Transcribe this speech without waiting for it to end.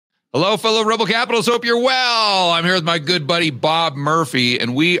Hello, fellow Rebel Capitals. Hope you're well. I'm here with my good buddy, Bob Murphy,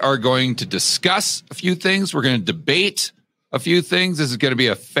 and we are going to discuss a few things. We're going to debate a few things. This is going to be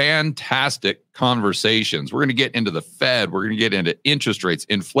a fantastic conversation. We're going to get into the Fed. We're going to get into interest rates,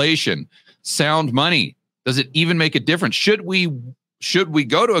 inflation, sound money. Does it even make a difference? Should we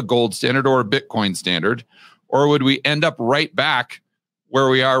go to a gold standard or a Bitcoin standard, or would we end up right back where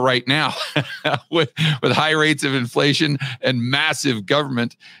we are right now with high rates of inflation and massive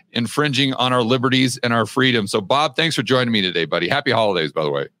government infringing on our liberties and our freedom? So, Bob, thanks for joining me today, buddy. Happy holidays, by the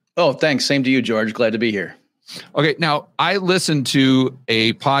way. Oh, thanks. Same to you, George. Glad to be here. Okay, now I listened to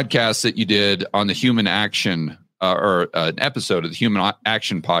a podcast that you did on the Human Action, or an episode of the Human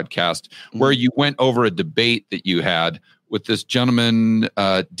Action podcast, where you went over a debate that you had with this gentleman,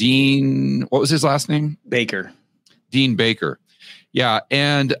 Dean. What was his last name? Baker. Dean Baker. Yeah,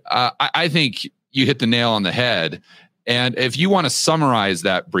 and I think you hit the nail on the head. And if you want to summarize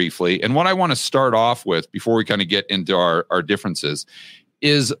that briefly, and what I want to start off with before we kind of get into our differences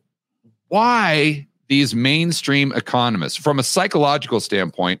is why these mainstream economists, from a psychological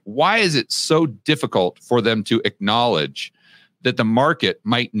standpoint, why is it so difficult for them to acknowledge that the market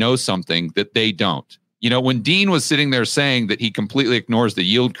might know something that they don't? You know, when Dean was sitting there saying that he completely ignores the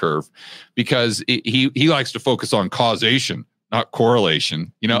yield curve because he likes to focus on causation, not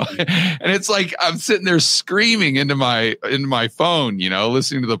correlation, you know, and it's like I'm sitting there screaming into my phone, you know,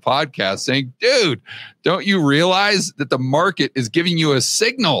 listening to the podcast saying, dude, don't you realize that the market is giving you a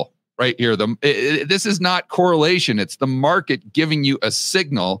signal right here? This is not correlation. It's the market giving you a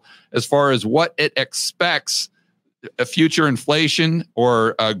signal as far as what it expects a future inflation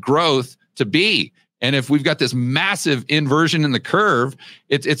or growth to be. And if we've got this massive inversion in the curve,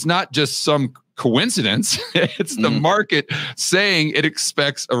 it's not just some coincidence. It's the market saying it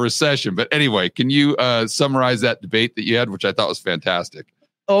expects a recession. But anyway, can you summarize that debate that you had, which I thought was fantastic?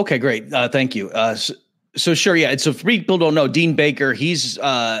 Okay, great. Thank you. So sure, yeah. So for people who don't know, Dean Baker, he's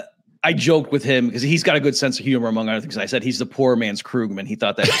I joked with him because he's got a good sense of humor, among other things. I said he's the poor man's Krugman. He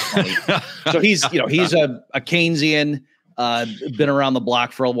thought that was funny. So he's a Keynesian, been around the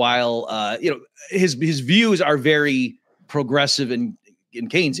block for a while. His views are very progressive and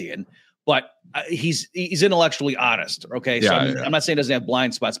Keynesian, but he's intellectually honest. Okay. So I'm not saying he doesn't have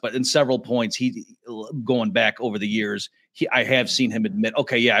blind spots, but in several points, going back over the years, I have seen him admit,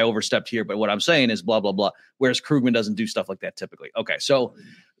 okay, yeah, I overstepped here, but what I'm saying is blah, blah, blah. Whereas Krugman doesn't do stuff like that typically. Okay. So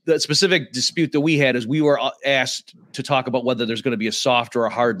the specific dispute that we had is we were asked to talk about whether there's going to be a soft or a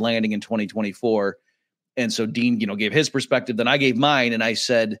hard landing in 2024. And so Dean, gave his perspective, then I gave mine. And I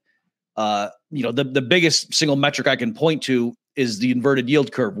said, the biggest single metric I can point to is the inverted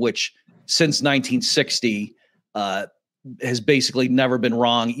yield curve, which since 1960 has basically never been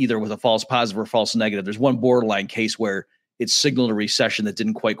wrong, either with a false positive or false negative. There's one borderline case where it signaled a recession that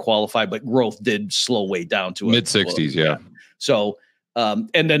didn't quite qualify, but growth did slow way down to mid 60s. Yeah. So,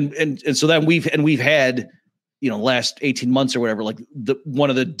 so then we've had, last 18 months or whatever, like one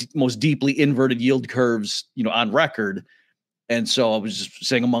of the most deeply inverted yield curves, on record. And so I was just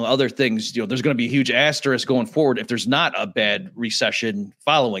saying, among other things, there's going to be a huge asterisk going forward if there's not a bad recession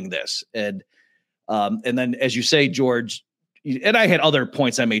following this. And then, as you say, George, and I had other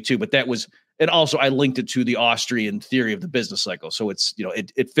points I made too, but that was, and also I linked it to the Austrian theory of the business cycle. So it's,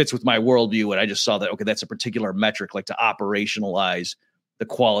 it fits with my worldview. And I just saw that, okay, that's a particular metric, like to operationalize the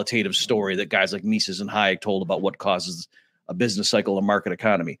qualitative story that guys like Mises and Hayek told about what causes a business cycle and market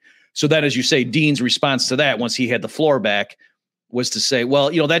economy. So then, as you say, Dean's response to that, once he had the floor back, was to say, well,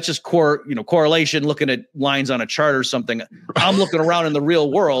 that's just correlation, looking at lines on a chart or something. I'm looking around in the real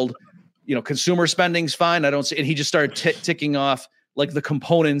world, consumer spending's fine. I don't see, and he just started ticking off like the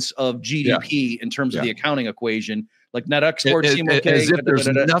components of GDP in terms of the accounting equation, like net exports seem okay. As if there's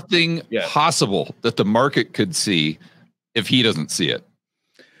nothing possible that the market could see if he doesn't see it.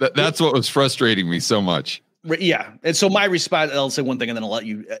 That's what was frustrating me so much. Yeah. And so my response, I'll say one thing and then I'll let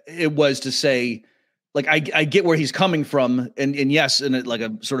you, it was to say, like, I get where he's coming from. And yes, in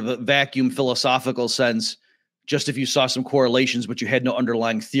a sort of a vacuum philosophical sense, just if you saw some correlations, but you had no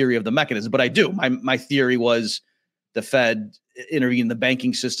underlying theory of the mechanism. But I do. My theory was the Fed intervened in the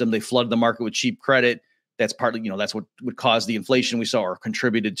banking system. They flooded the market with cheap credit. That's partly, that's what would cause the inflation we saw or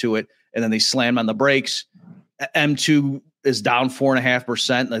contributed to it. And then they slammed on the brakes. M2 is down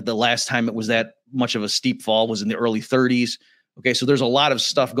 4.5%. Like the last time it was that much of a steep fall was in the early 30s. Okay. So there's a lot of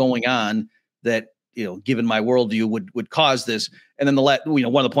stuff going on that, given my worldview would cause this. And then one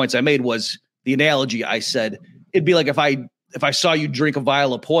of the points I made was the analogy. I said, it'd be like if I saw you drink a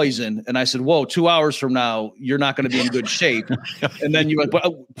vial of poison and I said, whoa, 2 hours from now, you're not going to be in good shape. And then you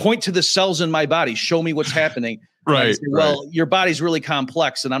point to the cells in my body, show me what's happening. Right. Say, well, your body's really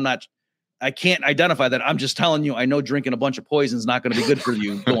complex, and I can't identify that. I'm just telling you, I know drinking a bunch of poison is not going to be good for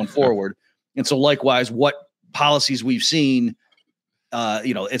you going forward. And so likewise, what policies we've seen,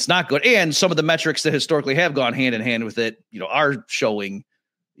 it's not good. And some of the metrics that historically have gone hand in hand with it, are showing,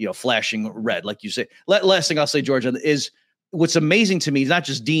 flashing red, like you say. Last thing I'll say, George, is what's amazing to me, not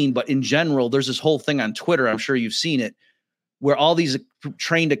just Dean, but in general, there's this whole thing on Twitter, I'm sure you've seen it, where all these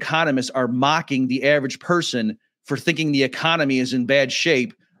trained economists are mocking the average person for thinking the economy is in bad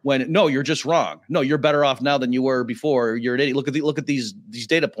shape when, no, you're just wrong. No, you're better off now than you were before. You're an idiot. Look at these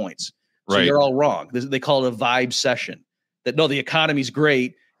data points. So right. You're all wrong. They call it a vibe session. That, no, the economy's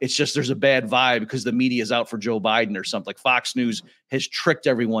great. It's just there's a bad vibe because the media is out for Joe Biden or something. Like Fox News has tricked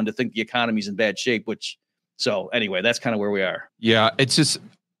everyone to think the economy's in bad shape, so anyway, that's kind of where we are. Yeah, it's just,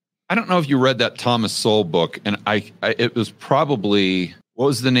 I don't know if you read that Thomas Sowell book, and it was probably, what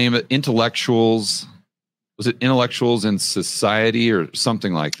was the name of it? Intellectuals. Was it Intellectuals in Society or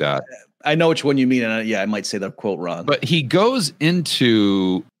something like that? I know which one you mean. And I might say that quote wrong. But he goes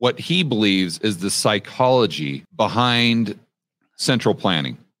into what he believes is the psychology behind central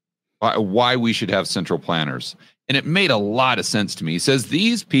planning, why we should have central planners. And it made a lot of sense to me. He says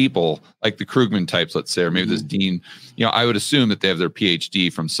these people, like the Krugman types, let's say, or maybe this Dean, I would assume that they have their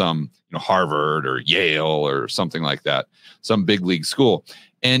PhD from some, Harvard or Yale or something like that, some big league school.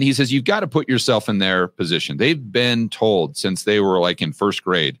 And he says, you've got to put yourself in their position. They've been told since they were like in first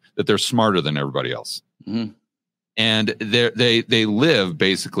grade that they're smarter than everybody else. Mm-hmm. And they live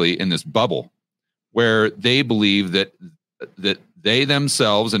basically in this bubble where they believe that they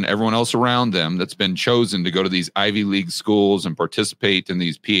themselves and everyone else around them that's been chosen to go to these Ivy League schools and participate in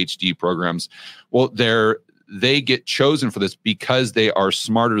these PhD programs, well, they get chosen for this because they are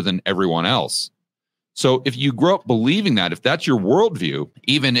smarter than everyone else. So if you grow up believing that, if that's your worldview,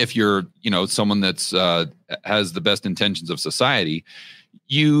 even if you're, someone that's has the best intentions of society,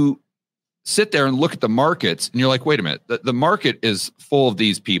 you sit there and look at the markets and you're like, wait a minute, the market is full of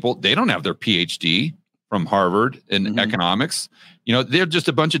these people. They don't have their PhD from Harvard in economics. They're just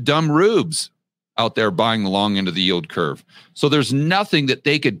a bunch of dumb rubes out there buying the long end of the yield curve. So there's nothing that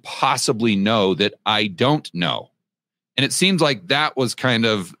they could possibly know that I don't know. And it seems like that was kind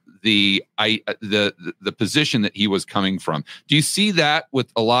of the position that he was coming from. Do you see that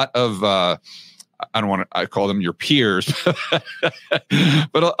with a lot of I call them your peers,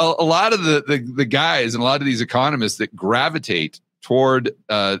 but a lot of the guys and a lot of these economists that gravitate toward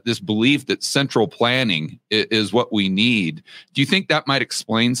this belief that central planning is what we need. Do you think that might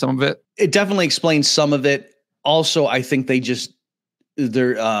explain some of it? It definitely explains some of it. Also, I think they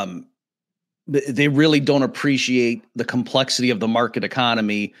really don't appreciate the complexity of the market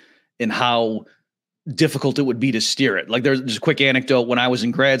economy and how difficult it would be to steer it. Like there's a quick anecdote. When I was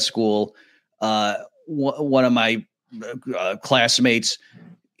in grad school, one of my classmates,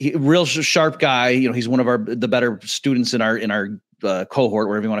 real sharp guy, he's one of the better students in our cohort,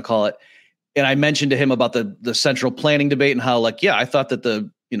 whatever you want to call it. And I mentioned to him about the central planning debate and how I thought that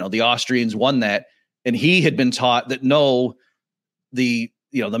the Austrians won that. And he had been taught that the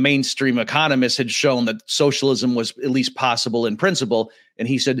mainstream economists had shown that socialism was at least possible in principle. And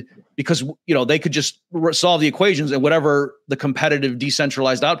he said, because, they could just solve the equations and whatever the competitive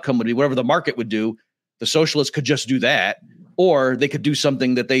decentralized outcome would be, whatever the market would do, the socialists could just do that, or they could do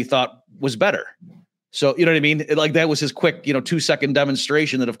something that they thought was better. So, you know what I mean? That was his quick, 2-second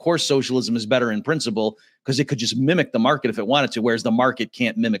demonstration that of course socialism is better in principle because it could just mimic the market if it wanted to, whereas the market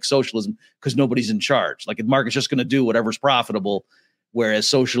can't mimic socialism because nobody's in charge. Like the market's just going to do whatever's profitable. Whereas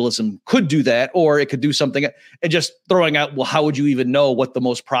socialism could do that, or it could do something, and just throwing out, well, how would you even know what the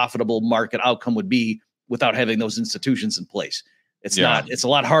most profitable market outcome would be without having those institutions in place? It's not, it's a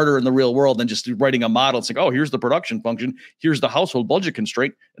lot harder in the real world than just writing a model. It's like, oh, here's the production function. Here's the household budget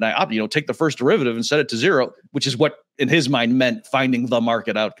constraint. And I take the first derivative and set it to zero, which is what in his mind meant finding the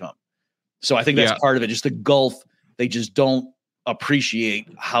market outcome. So I think that's part of it. Just the gulf. They just don't appreciate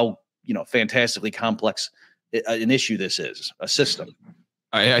how, fantastically complex an issue this is, a system.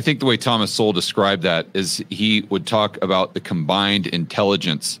 I think the way Thomas Sowell described that is he would talk about the combined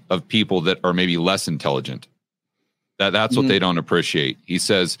intelligence of people that are maybe less intelligent. That's what they don't appreciate. He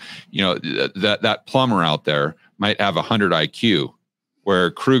says, that plumber out there might have 100 IQ,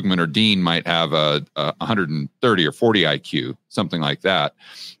 where Krugman or Dean might have a 130 or 40 IQ, something like that.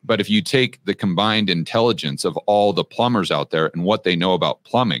 But if you take the combined intelligence of all the plumbers out there and what they know about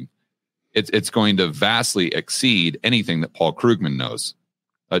plumbing, it's going to vastly exceed anything that Paul Krugman knows,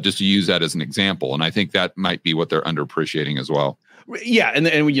 just to use that as an example. And I think that might be what they're underappreciating as well. Yeah.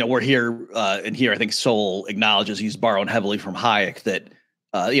 And we're here, and here I think Sowell acknowledges he's borrowing heavily from Hayek that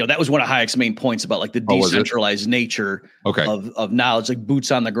That was one of Hayek's main points about like the decentralized nature of knowledge, like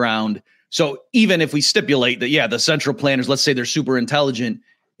boots on the ground. So even if we stipulate that, the central planners, let's say they're super intelligent,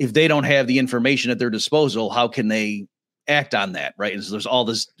 if they don't have the information at their disposal, how can they act on that? Right. And so there's all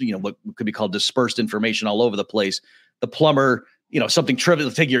this, what could be called dispersed information all over the place. The plumber, something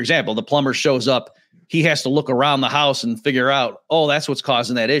trivial, take your example, the plumber shows up, he has to look around the house and figure out, oh, that's what's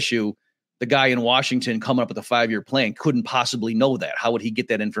causing that issue. The guy in Washington coming up with a 5-year plan couldn't possibly know that. How would he get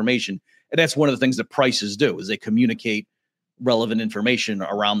that information? And that's one of the things that prices do, is they communicate relevant information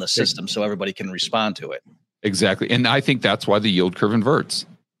around the system so everybody can respond to it. Exactly. And I think that's why the yield curve inverts.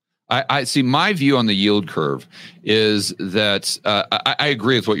 I see, my view on the yield curve is that I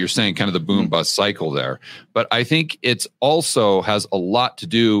agree with what you're saying, kind of the boom bust cycle there. But I think it's also has a lot to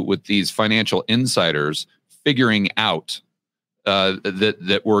do with these financial insiders figuring out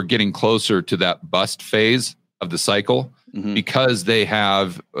that we're getting closer to that bust phase of the cycle, because they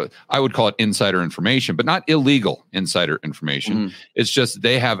have, I would call it insider information, but not illegal insider information. It's just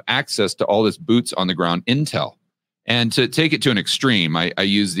they have access to all this boots on the ground intel. And to take it to an extreme, I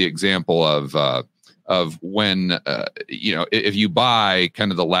use the example of when, if you buy kind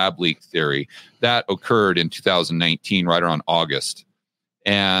of the lab leak theory, that occurred in 2019, right around August.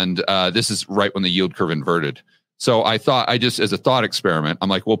 And this is right when the yield curve inverted. So I thought, as a thought experiment, I'm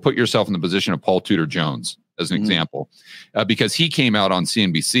like, well, put yourself in the position of Paul Tudor Jones as an example, because he came out on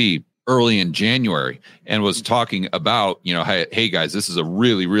CNBC early in January and was talking about, hey guys, this is a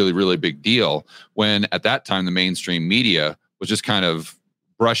really, really, really big deal, when at that time the mainstream media was just kind of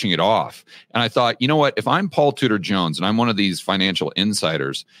brushing it off. And I thought, you know what, if I'm Paul Tudor Jones and I'm one of these financial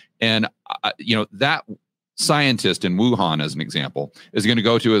insiders, and that scientist in Wuhan, as an example, is going to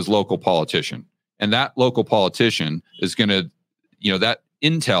go to his local politician, and that local politician is going to, that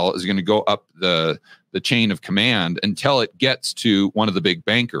intel is going to go up the chain of command until it gets to one of the big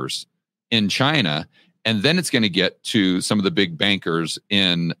bankers in China, and then it's going to get to some of the big bankers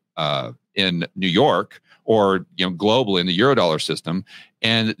in New York, or globally in the Eurodollar system,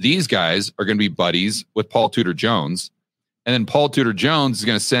 and these guys are going to be buddies with Paul Tudor Jones, and then Paul Tudor Jones is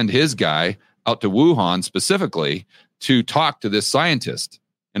going to send his guy out to Wuhan specifically to talk to this scientist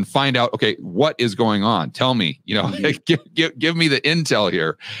and find out, okay, what is going on? Tell me, give me the intel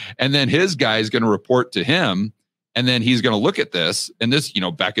here, and then his guy is going to report to him. And then he's going to look at this, and this,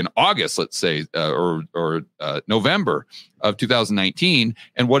 back in August, let's say, or November of 2019.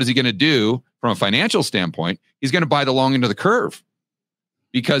 And what is he going to do from a financial standpoint? He's going to buy the long end of the curve,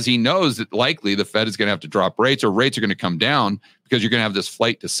 because he knows that likely the Fed is going to have to drop rates, or rates are going to come down, because you're going to have this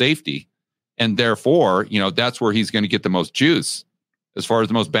flight to safety. And therefore, that's where he's going to get the most juice as far as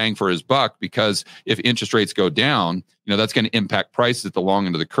the most bang for his buck, because if interest rates go down, that's going to impact prices at the long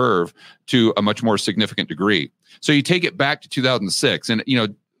end of the curve to a much more significant degree. So you take it back to 2006, and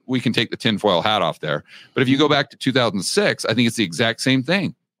we can take the tinfoil hat off there. But if you go back to 2006, I think it's the exact same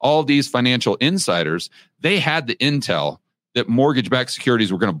thing. All these financial insiders, they had the intel that mortgage-backed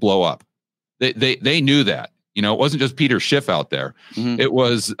securities were going to blow up. They knew that. It wasn't just Peter Schiff out there. It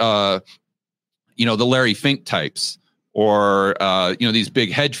was the Larry Fink types, or these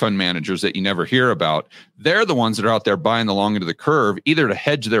big hedge fund managers that you never hear about. They're the ones that are out there buying the long end of the curve, either to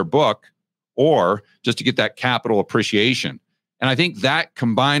hedge their book or just to get that capital appreciation. And I think that,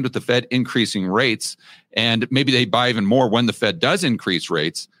 combined with the Fed increasing rates, and maybe they buy even more when the Fed does increase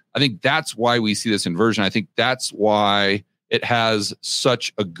rates, I think that's why we see this inversion. I think that's why it has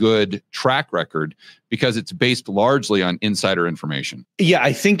such a good track record, because it's based largely on insider information. Yeah,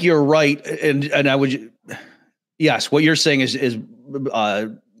 I think you're right. And I would... Yes, what you're saying is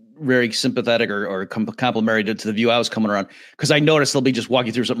very sympathetic or complimentary to the view I was coming around, because I noticed, they'll be just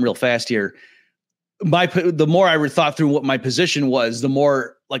walking through something real fast here. The more I thought through what my position was, the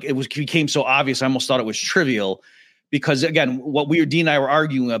more like it became so obvious. I almost thought it was trivial, because again, what Dean and I were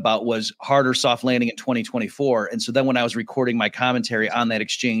arguing about was hard or soft landing in 2024. And so then when I was recording my commentary on that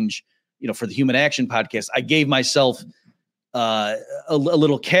exchange, for the Human Action podcast, I gave myself a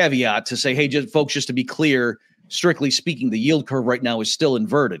little caveat to say, hey, just to be clear, strictly speaking, the yield curve right now is still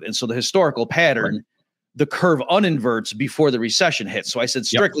inverted. And so the historical pattern, the curve uninverts before the recession hits. So I said,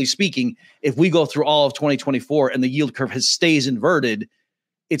 strictly speaking, if we go through all of 2024 and the yield curve stays inverted,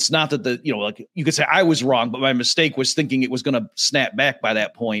 it's not that you could say I was wrong, but my mistake was thinking it was going to snap back by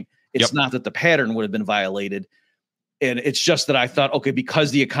that point. It's not that the pattern would have been violated. And it's just that I thought, okay,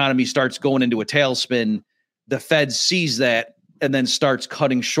 because the economy starts going into a tailspin, the Fed sees that and then starts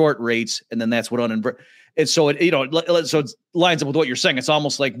cutting short rates. And then that's what and so it lines up with what you're saying. It's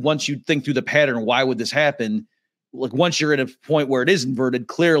almost like, once you think through the pattern, why would this happen? Like, once you're at a point where it is inverted,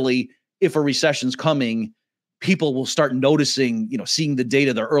 clearly, if a recession's coming, people will start noticing, seeing the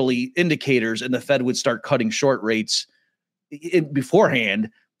data, the early indicators, and the Fed would start cutting short rates beforehand.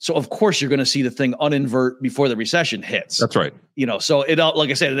 So of course you're going to see the thing uninvert before the recession hits. That's right. So it,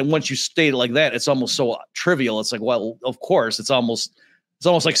 like I said, and once you state it like that, it's almost so trivial. It's like, well, of course, it's almost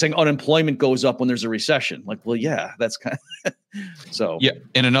like saying unemployment goes up when there's a recession. Like, well, yeah, that's kind of so. Yeah.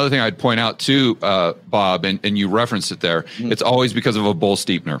 And another thing I'd point out too, Bob, and you referenced it there, it's always because of a bull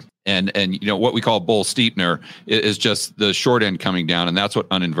steepener. And what we call bull steepener is just the short end coming down, and that's what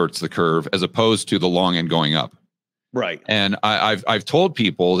uninverts the curve, as opposed to the long end going up. Right. And I've told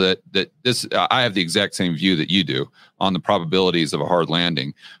people that this, I have the exact same view that you do on the probabilities of a hard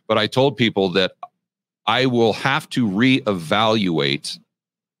landing. But I told people that I will have to reevaluate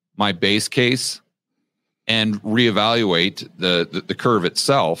my base case and reevaluate the curve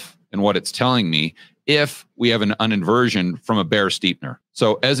itself and what it's telling me if we have an uninversion from a bear steepener.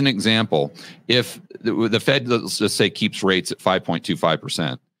 So as an example, if the Fed, let's just say, keeps rates at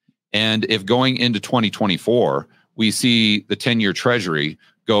 5.25%, and if going into 2024, we see the 10-year Treasury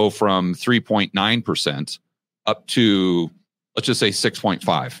go from 3.9% up to, let's just say,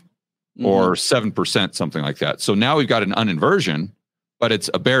 6.5 or 7%, something like that. So now we've got an uninversion, but it's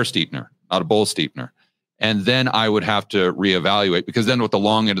a bear steepener, not a bull steepener. And then I would have to reevaluate, because then what the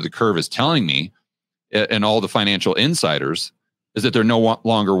long end of the curve is telling me, and all the financial insiders, is that they're no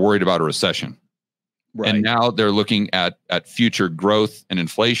longer worried about a recession. Right. And now they're looking at future growth and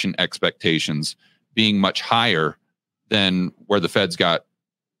inflation expectations being much higher than where the Fed's got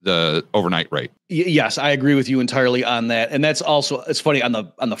the overnight rate. Yes, I agree with you entirely on that. And that's also, it's funny, on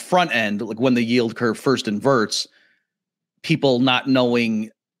the front end, like when the yield curve first inverts, people not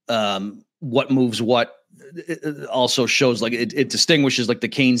knowing what moves what, it also shows, like it distinguishes like the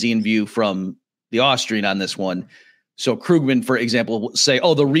Keynesian view from the Austrian on this one. So Krugman, for example, will say,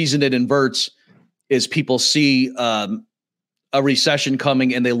 the reason it inverts is people see a recession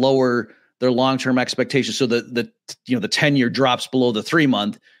coming and they lower their long-term expectations. So the 10-year drops below the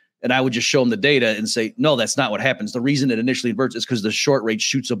 3-month. And I would just show them the data and say, no, that's not what happens. The reason it initially inverts is because the short rate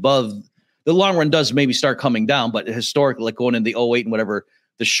shoots above. The long run does maybe start coming down, but historically, like going into the 08 and whatever,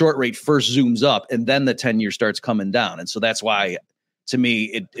 the short rate first zooms up and then the 10-year starts coming down. And so that's why, to me,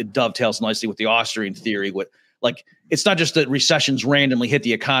 it dovetails nicely with the Austrian theory. It's not just that recessions randomly hit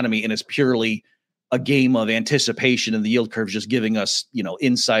the economy and it's purely a game of anticipation, and the yield curve is just giving us,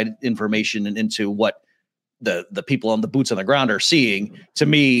 inside information and into what the people on the boots on the ground are seeing. To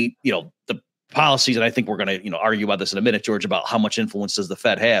me, the policies, and I think we're going to, argue about this in a minute, George, about how much influence does the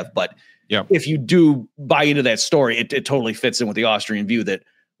Fed have. But if you do buy into that story, it totally fits in with the Austrian view that,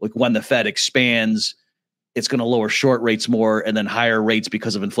 like, when the Fed expands, it's going to lower short rates more and then higher rates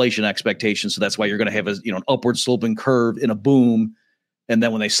because of inflation expectations. So that's why you're going to have an upward sloping curve in a boom. And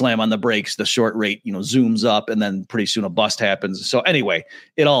then when they slam on the brakes, the short rate, zooms up, and then pretty soon a bust happens. So anyway,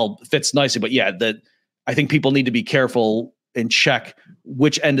 it all fits nicely. But yeah, I think people need to be careful and check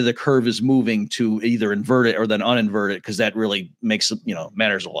which end of the curve is moving to either invert it or then uninvert it, because that really makes,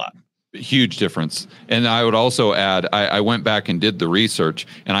 matters a lot. Huge difference. And I would also add, I went back and did the research,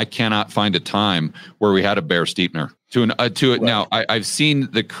 and I cannot find a time where we had a bear steepener to it. Right. Now, I've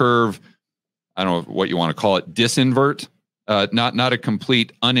seen the curve, I don't know what you want to call it, disinvert. Not a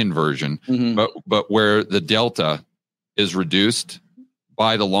complete uninversion, but where the delta is reduced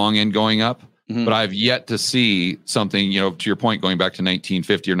by the long end going up. But I've yet to see something, to your point, going back to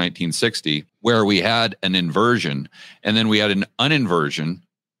 1950 or 1960, where we had an inversion and then we had an uninversion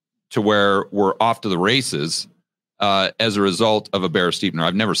to where we're off to the races as a result of a bear steepener.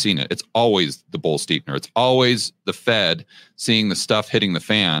 I've never seen it. It's always the bull steepener. It's always the Fed seeing the stuff hitting the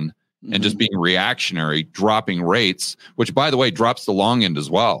fan and just being reactionary, dropping rates, which, by the way, drops the long end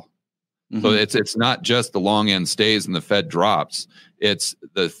as well. So it's not just the long end stays and the Fed drops. It's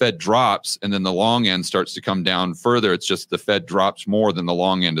the Fed drops and then the long end starts to come down further. It's just the Fed drops more than the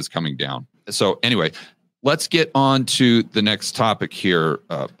long end is coming down. So anyway, let's get on to the next topic here,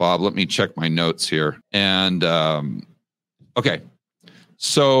 Bob. Let me check my notes here. And okay,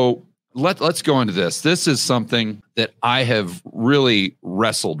 so let's go into this. This is something that I have really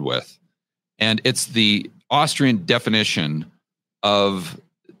wrestled with, and it's the Austrian definition of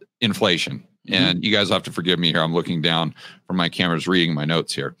inflation. And you guys will have to forgive me here. I'm looking down from my cameras, reading my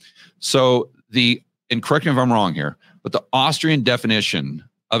notes here. So and correct me if I'm wrong here, but the Austrian definition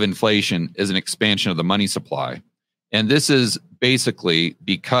of inflation is an expansion of the money supply. And this is basically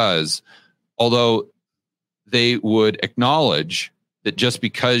because, although they would acknowledge that just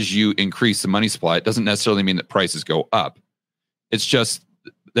because you increase the money supply, it doesn't necessarily mean that prices go up. It's just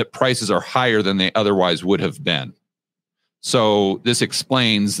that prices are higher than they otherwise would have been. So this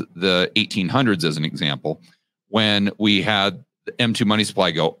explains the 1800s as an example, when we had the M2 money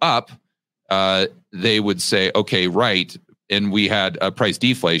supply go up, they would say, okay, right. And we had a price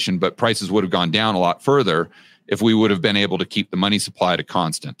deflation, but prices would have gone down a lot further if we would have been able to keep the money supply at a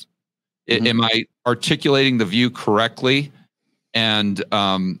constant. Am I articulating the view correctly? And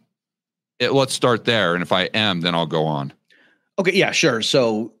let's start there. And if I am, then I'll go on. Okay. Yeah, sure.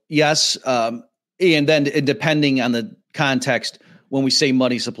 So yes. And then depending on the context, when we say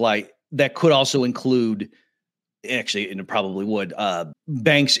money supply, that could also include, actually, and it probably would,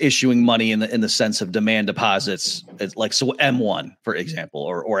 banks issuing money in the sense of demand deposits, like so M1, for example,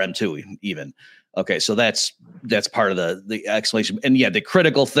 or M2 even. Okay, so that's part of the explanation. And yeah, the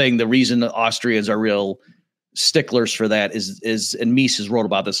critical thing, the reason the Austrians are real sticklers for that is and Mises wrote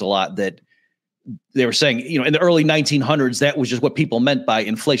about this a lot, that they were saying, in the early 1900s, that was just what people meant by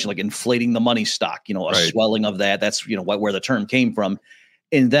inflation, like inflating the money stock, a swelling of that. That's, where the term came from.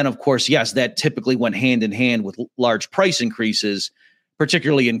 And then, of course, yes, that typically went hand in hand with large price increases,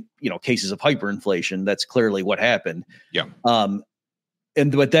 particularly in, cases of hyperinflation. That's clearly what happened. Yeah.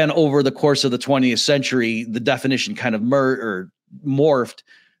 But then over the course of the 20th century, the definition kind of morphed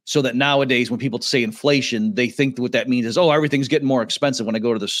so that nowadays when people say inflation, they think that what that means is, everything's getting more expensive when I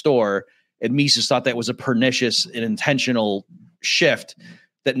go to the store. And Mises thought that was a pernicious and intentional shift,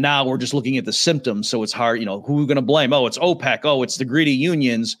 that now we're just looking at the symptoms. So it's hard, who are we going to blame? Oh, it's OPEC. Oh, it's the greedy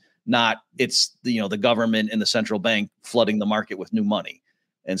unions, not it's the government and the central bank flooding the market with new money.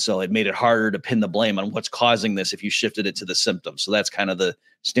 And so it made it harder to pin the blame on what's causing this if you shifted it to the symptoms. So that's kind of the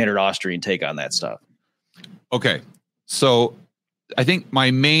standard Austrian take on that stuff. Okay. So I think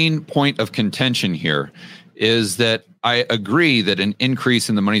my main point of contention here is that I agree that an increase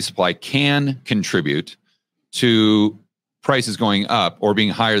in the money supply can contribute to prices going up or being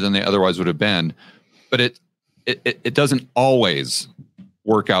higher than they otherwise would have been, but it doesn't always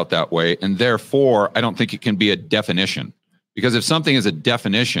work out that way. And therefore, I don't think it can be a definition. Because if something is a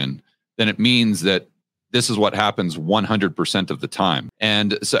definition, then it means that this is what happens 100% of the time.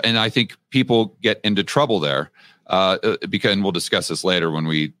 And I think people get into trouble there because, and we'll discuss this later when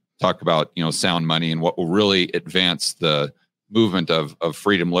we talk about, sound money and what will really advance the movement of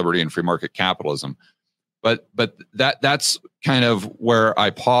freedom, liberty, and free market capitalism. But that's kind of where I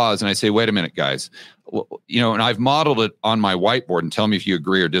pause and I say, wait a minute, guys, and I've modeled it on my whiteboard, and tell me if you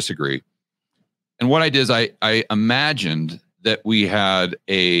agree or disagree. And what I did is I imagined that we had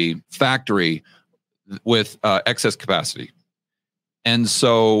a factory with excess capacity. And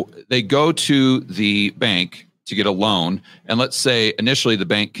so they go to the bank to get a loan. And let's say initially the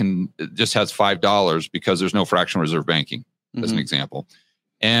bank just has $5 because there's no fractional reserve banking, as an example.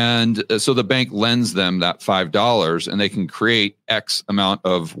 And so the bank lends them that $5 and they can create X amount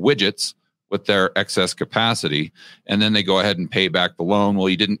of widgets with their excess capacity. And then they go ahead and pay back the loan. Well,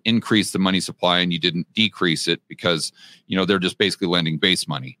 you didn't increase the money supply and you didn't decrease it because, they're just basically lending base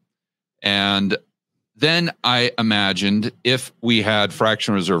money. And then I imagined if we had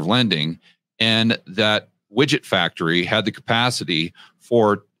fractional reserve lending and that widget factory had the capacity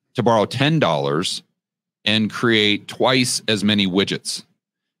to borrow $10 and create twice as many widgets.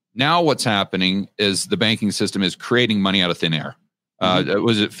 Now what's happening is the banking system is creating money out of thin air.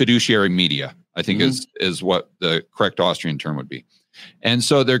 Was it fiduciary media, I think is what the correct Austrian term would be. And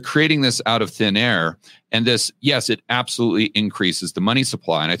so they're creating this out of thin air. And this, yes, it absolutely increases the money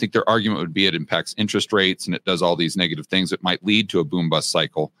supply. And I think their argument would be it impacts interest rates and it does all these negative things that might lead to a boom bust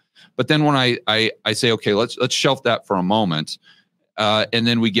cycle. But then when I say, okay, let's shelf that for a moment. And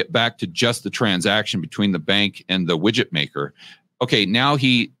then we get back to just the transaction between the bank and the widget maker. Okay, now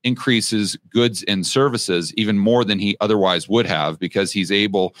he increases goods and services even more than he otherwise would have because he's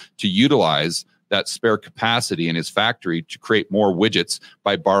able to utilize that spare capacity in his factory to create more widgets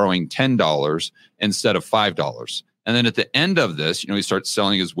by borrowing $10 instead of $5. And then at the end of this, he starts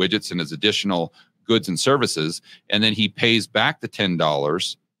selling his widgets and his additional goods and services, and then he pays back the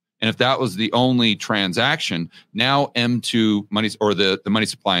 $10. And if that was the only transaction, now M2 money or the money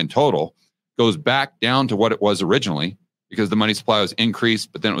supply in total goes back down to what it was originally, because the money supply was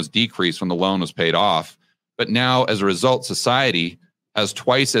increased, but then it was decreased when the loan was paid off. But now, as a result, society has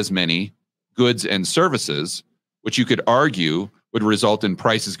twice as many goods and services, which you could argue would result in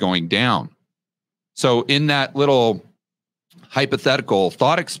prices going down. So in that little hypothetical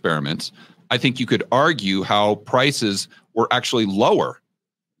thought experiment, I think you could argue how prices were actually lower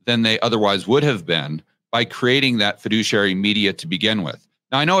than they otherwise would have been by creating that fiduciary media to begin with.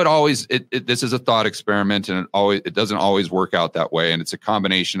 Now, I know this is a thought experiment and it doesn't always work out that way. And it's a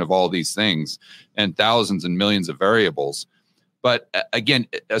combination of all these things and thousands and millions of variables. But again,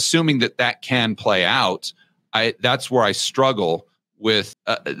 assuming that can play out, that's where I struggle with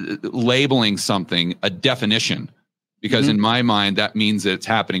labeling something a definition, because in my mind, that means that it's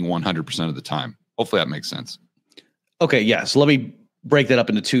happening 100% of the time. Hopefully that makes sense. Okay. Yeah. So let me break that up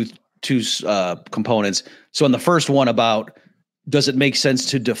into two components. So in the first one about, does it make sense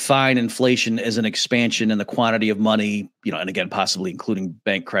to define inflation as an expansion in the quantity of money, and again, possibly including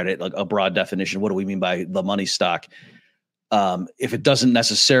bank credit, like a broad definition? What do we mean by the money stock? If it doesn't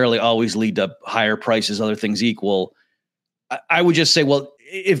necessarily always lead to higher prices, other things equal, I would just say, well,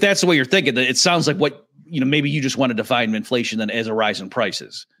 if that's the way you're thinking, it sounds like what, maybe you just want to define inflation then as a rise in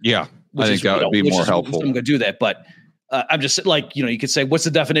prices. Yeah. I think that would be more helpful. I'm going to do that. But I'm just like, you could say, what's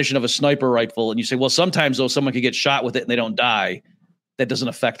the definition of a sniper rifle? And you say, well, sometimes though someone could get shot with it and they don't die. That doesn't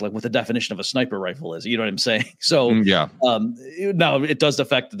affect like what the definition of a sniper rifle is. You know what I'm saying? So now it does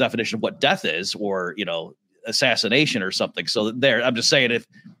affect the definition of what death is, or, assassination or something. So there, I'm just saying,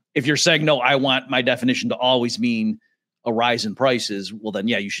 if you're saying, no, I want my definition to always mean a rise in prices, well then,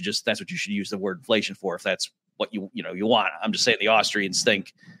 yeah, that's what you should use the word inflation for. If that's what you want. I'm just saying the Austrians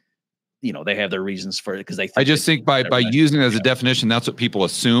think, they have their reasons for it because they think I just think by using it as a definition, that's what people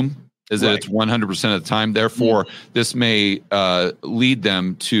assume is that it's 100% of the time. Therefore, this may lead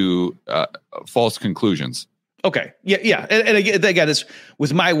them to false conclusions. Okay. Yeah. And again, this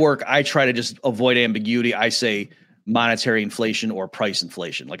with my work, I try to just avoid ambiguity. I say monetary inflation or price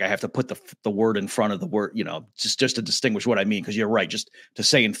inflation. Like I have to put the word in front of the word, just to distinguish what I mean. Because you're right. Just to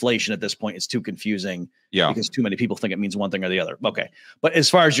say inflation at this point is too confusing. Yeah. Because too many people think it means one thing or the other. Okay. But as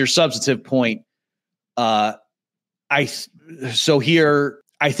far as your substantive point, I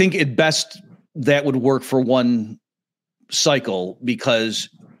think at best that would work for one cycle, because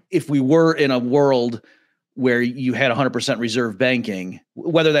if we were in a world where you had 100% reserve banking,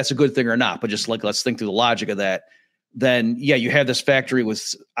 whether that's a good thing or not, but just like, let's think through the logic of that, then yeah, you have this factory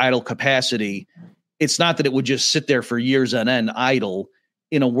with idle capacity. It's not that it would just sit there for years on end idle.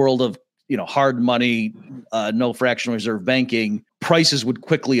 In a world of, hard money, no fractional reserve banking, prices would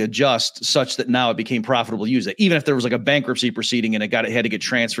quickly adjust such that now it became profitable to use it. Even if there was like a bankruptcy proceeding and it had to get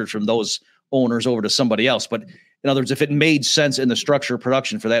transferred from those owners over to somebody else. But in other words, if it made sense in the structure of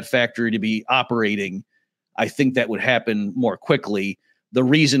production for that factory to be operating, I think that would happen more quickly. The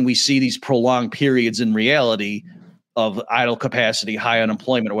reason we see these prolonged periods in reality of idle capacity, high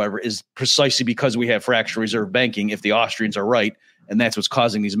unemployment or whatever is precisely because we have fractional reserve banking, if the Austrians are right. And that's what's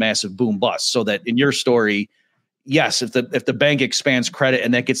causing these massive boom busts. So that in your story, yes, if the bank expands credit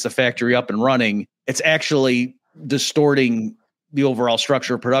and that gets the factory up and running, it's actually distorting the overall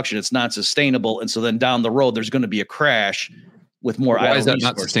structure of production. It's not sustainable. And so then down the road, there's going to be a crash with more idle resources. Why is that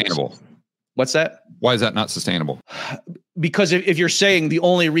not sustainable? What's that? Why is that not sustainable? Because if you're saying the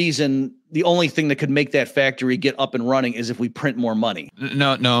only thing that could make that factory get up and running is if we print more money.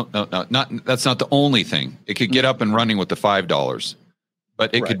 No. That's not the only thing. It could get up and running with the $5,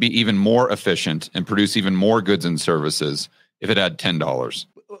 but it could be even more efficient and produce even more goods and services if it had $10.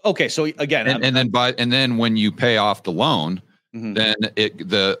 Okay, so again, and then when you pay off the loan, then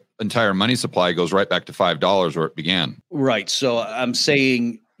the entire money supply goes right back to $5 where it began. Right. So I'm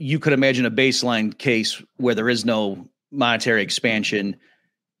saying you could imagine a baseline case where there is no monetary expansion,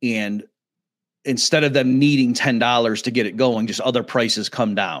 and instead of them needing $10 to get it going, just other prices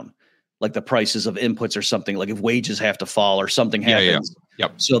come down, like the prices of inputs or something, like if wages have to fall or something happens,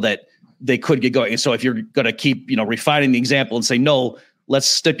 so that they could get going. And so if you're going to keep, refining the example and say, no, let's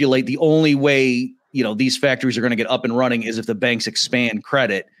stipulate the only way, these factories are going to get up and running is if the banks expand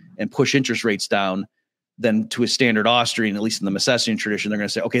credit and push interest rates down, then to a standard Austrian, at least in the Misesian tradition, they're going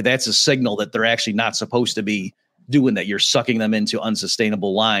to say, okay, that's a signal that they're actually not supposed to be doing that. You're sucking them into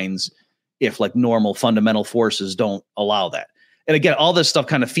unsustainable lines if like normal fundamental forces don't allow that. And again, all this stuff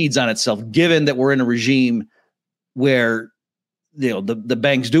kind of feeds on itself, given that we're in a regime where, the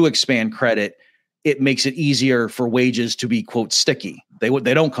banks do expand credit. It makes it easier for wages to be, quote, sticky.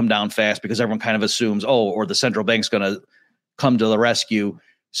 They don't come down fast because everyone kind of assumes, or the central bank's going to come to the rescue.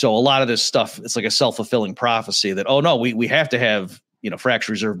 So a lot of this stuff, it's like a self-fulfilling prophecy that, oh no, we have to have,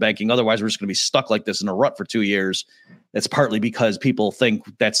 fractional reserve banking. Otherwise we're just going to be stuck like this in a rut for 2 years. That's partly because people think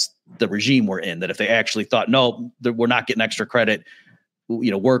that's the regime we're in, that if they actually thought, no, we're not getting extra credit,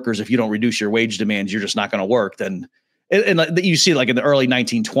 workers, if you don't reduce your wage demands, you're just not going to work. Then, and you see like in the early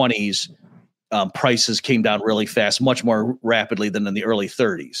 1920s, prices came down really fast, much more rapidly than in the early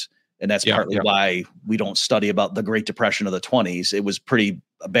 30s. And that's partly why we don't study about the Great Depression of the 20s. It was pretty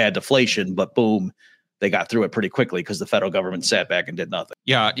bad deflation, but boom, they got through it pretty quickly because the federal government sat back and did nothing.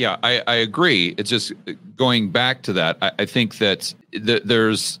 Yeah, I agree. It's just going back to that. I think that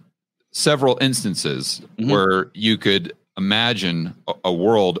there's several instances where you could imagine a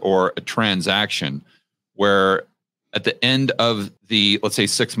world or a transaction where at the end of the, let's say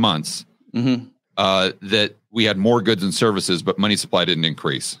 6 months, that we had more goods and services, but money supply didn't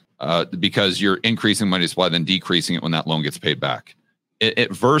increase because you're increasing money supply, then decreasing it when that loan gets paid back.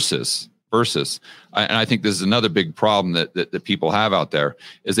 Versus, and I think this is another big problem that people have out there,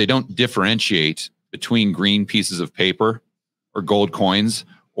 is they don't differentiate between green pieces of paper or gold coins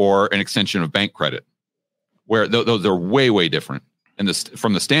or an extension of bank credit, where those are way different. And this,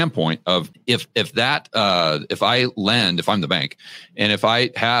 from the standpoint of if I lend, if I'm the bank, and if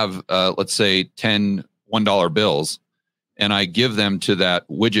I have let's say 10 $1 bills, and I give them to that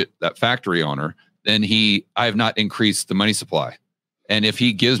factory owner, then I have not increased the money supply. And if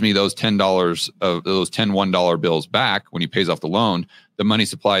he gives me those $10 of those 10 $1 bills back when he pays off the loan, the money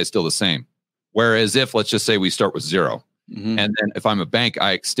supply is still the same. Whereas if, let's just say we start with 0, and then if I'm a bank,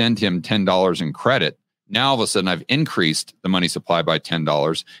 I extend him $10 in credit. Now all of a sudden I've increased the money supply by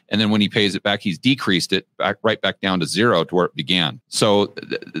 $10, and then when he pays it back, he's decreased it right back down to 0 to where it began. So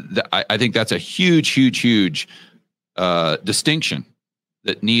I think that's a huge distinction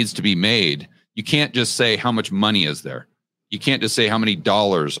that needs to be made. You can't just say how much money is there. You can't just say how many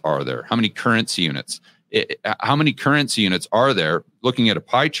dollars are there, how many currency units. How many currency units are there, looking at a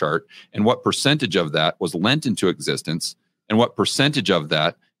pie chart, and what percentage of that was lent into existence, and what percentage of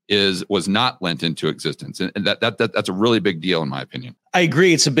that was not lent into existence. And that's a really big deal, in my opinion. I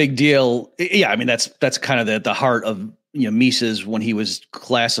agree. It's a big deal. Yeah. I mean, that's kind of the heart of, Mises, when he was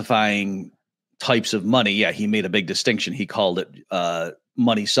classifying types of money. Yeah. He made a big distinction. He called it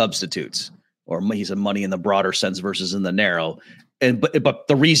money substitutes, or he said money in the broader sense versus in the narrow. But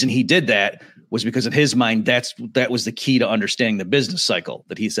the reason he did that was because in his mind, that was the key to understanding the business cycle,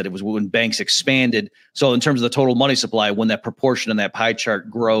 that he said it was when banks expanded. So in terms of the total money supply, when that proportion in that pie chart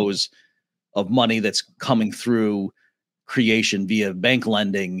grows of money that's coming through creation via bank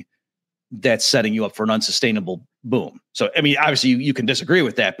lending, that's setting you up for an unsustainable boom. So, I mean, obviously you can disagree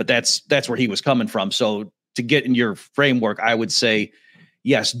with that, but that's where he was coming from. So to get in your framework, I would say,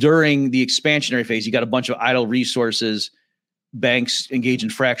 yes, during the expansionary phase, you got a bunch of idle resources. Banks engage in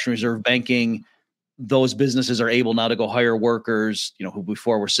fractional reserve banking. Those businesses are able now to go hire workers, who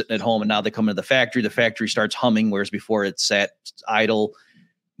before were sitting at home, and now they come into the factory. The factory starts humming, whereas before it sat idle.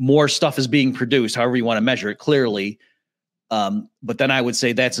 More stuff is being produced, however you want to measure it, clearly. But then I would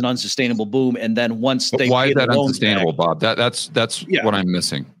say that's an unsustainable boom. And then once they why is that unsustainable, Bob? That's what I'm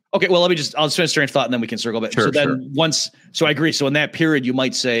missing. Okay, well, I'll finish train of thought, and then we can circle back. Sure, so I agree. So in that period, you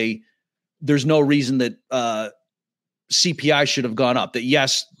might say there's no reason that CPI should have gone up. That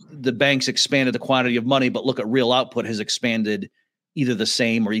yes, the banks expanded the quantity of money, but look at real output has expanded either the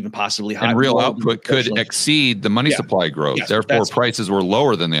same or even possibly higher. And real output could exceed the money supply growth. Yes, therefore, prices were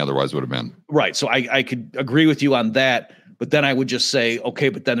lower than they otherwise would have been. Right. So I could agree with you on that, but then I would just say, okay,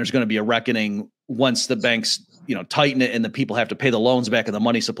 but then there's going to be a reckoning once the banks, tighten it and the people have to pay the loans back and the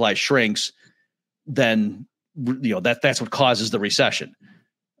money supply shrinks. Then that's what causes the recession.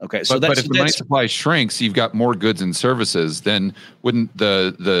 Okay, so but if the money supply shrinks, you've got more goods and services. Then wouldn't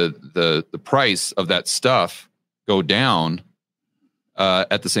the price of that stuff go down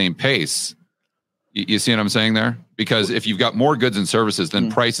at the same pace? You see what I'm saying there? Because if you've got more goods and services,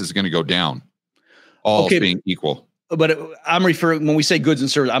 then price is going to go down. All being equal. But I'm referring, when we say goods and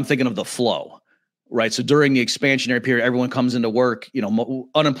services, I'm thinking of the flow, right? So during the expansionary period, everyone comes into work.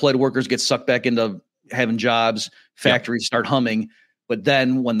 Unemployed workers get sucked back into having jobs. Factories start humming. But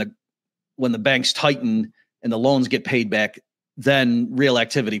then when the banks tighten and the loans get paid back, then real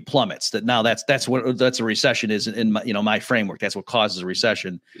activity plummets. That's what a recession is in my framework. That's what causes a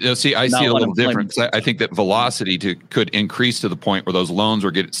recession. I see it a little different. I think that velocity could increase to the point where those loans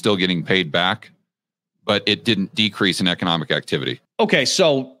were still getting paid back, but it didn't decrease in economic activity. Okay,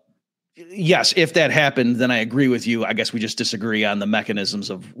 so yes, if that happened, then I agree with you. I guess we just disagree on the mechanisms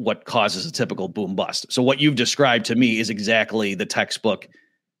of what causes a typical boom bust. So what you've described to me is exactly the textbook.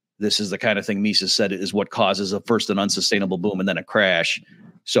 This is the kind of thing Mises said is what causes first an unsustainable boom and then a crash.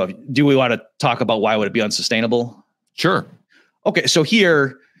 So do we want to talk about why would it be unsustainable? Sure. Okay. So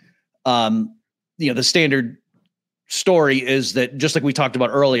here, the standard story is that, just like we talked about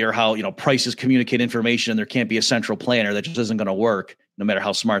earlier, how, prices communicate information and there can't be a central planner. That just isn't going to work. No matter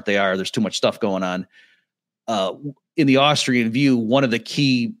how smart they are, there's too much stuff going on. In the Austrian view, one of the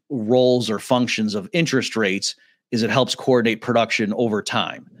key roles or functions of interest rates is it helps coordinate production over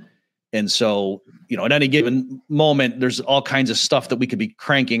time. And so, at any given moment, there's all kinds of stuff that we could be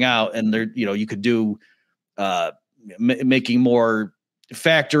cranking out, and there, you could do making more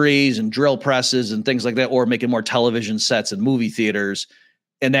factories and drill presses and things like that, or making more television sets and movie theaters.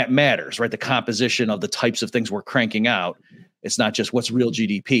 And that matters, right? The composition of the types of things we're cranking out. It's not just what's real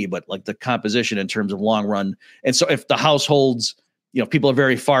GDP, but like the composition in terms of long run. And so if the households, people are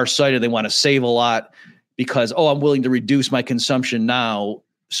very farsighted, they want to save a lot because, I'm willing to reduce my consumption now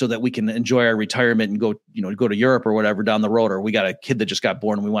so that we can enjoy our retirement and go to Europe or whatever down the road, or we got a kid that just got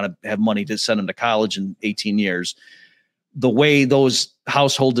born and we want to have money to send him to college in 18 years. The way those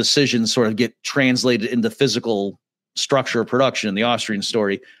household decisions sort of get translated into physical structure of production in the Austrian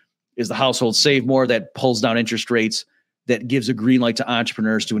story is the household save more, that pulls down interest rates, that gives a green light to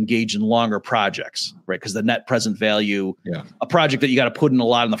entrepreneurs to engage in longer projects, right? Because the net present value, a project that you got to put in a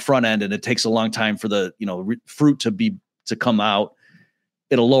lot in the front end, and it takes a long time for the fruit to come out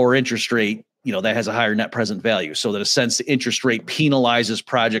at a lower interest rate, that has a higher net present value. So that in a sense, the interest rate penalizes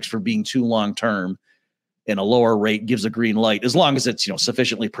projects for being too long term, and a lower rate gives a green light as long as it's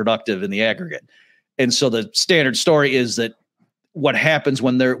sufficiently productive in the aggregate. And so the standard story is that what happens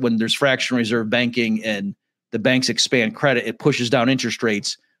when there's fractional reserve banking and the banks expand credit, it pushes down interest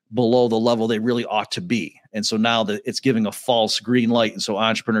rates below the level they really ought to be. And so now that it's giving a false green light. And so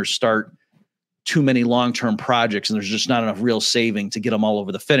entrepreneurs start too many long-term projects and there's just not enough real saving to get them all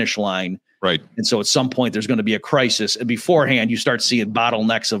over the finish line. Right. And so at some point there's going to be a crisis, and beforehand you start seeing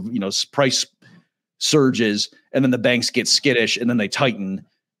bottlenecks of, price surges, and then the banks get skittish and then they tighten.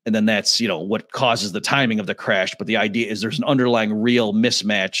 And then that's, what causes the timing of the crash. But the idea is there's an underlying real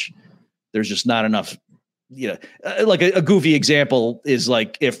mismatch. There's just not enough, like a goofy example is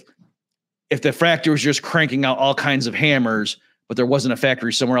like if the factory was just cranking out all kinds of hammers, but there wasn't a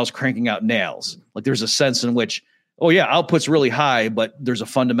factory somewhere else cranking out nails. Like there's a sense in which, output's really high, but there's a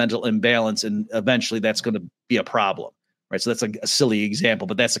fundamental imbalance, and eventually that's going to be a problem, right? So that's a silly example,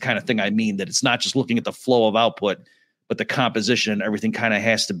 but that's the kind of thing I mean, that it's not just looking at the flow of output, but the composition and everything kind of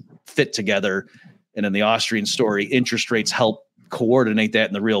has to fit together. And in the Austrian story, interest rates help coordinate that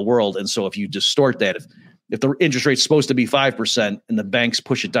in the real world. And so if you distort that, if the interest rate's supposed to be 5% and the banks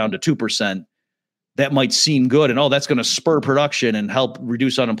push it down to 2%, that might seem good. And that's going to spur production and help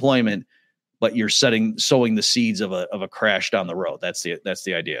reduce unemployment, but you're sowing the seeds of a crash down the road. That's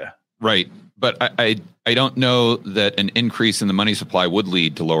the idea. Right. But I don't know that an increase in the money supply would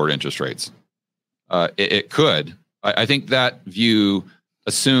lead to lower interest rates. It could. I think that view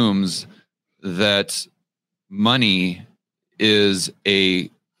assumes that money is a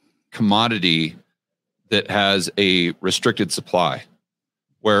commodity that has a restricted supply,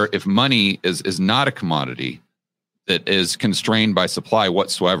 where if money is not a commodity that is constrained by supply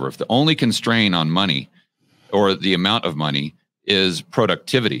whatsoever, if the only constraint on money or the amount of money is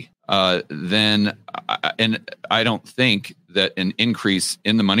productivity, then I don't think that an increase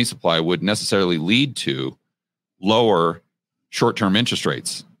in the money supply would necessarily lead to lower short-term interest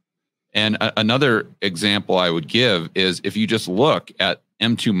rates. And another example I would give is if you just look at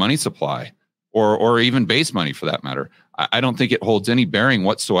M2 money supply, or even base money for that matter, I don't think it holds any bearing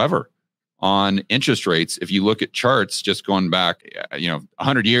whatsoever on interest rates. If you look at charts just going back,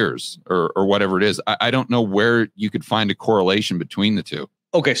 100 years or whatever it is, I don't know where you could find a correlation between the two.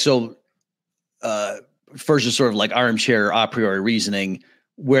 Okay, so first, just sort of like armchair a priori reasoning,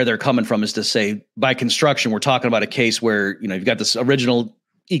 where they're coming from is to say, by construction, we're talking about a case where, you've got this original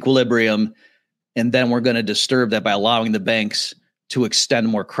equilibrium, and then we're going to disturb that by allowing the banks to extend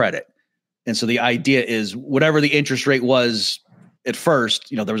more credit. And so the idea is whatever the interest rate was at first,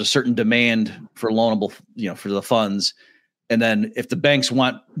 there was a certain demand for loanable, for the funds. And then if the banks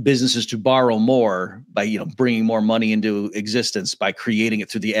want businesses to borrow more by, bringing more money into existence, by creating it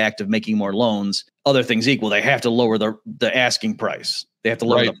through the act of making more loans, other things equal, they have to lower the asking price. They have to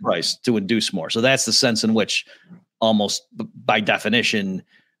lower the price to induce more. So that's the sense in which almost by definition,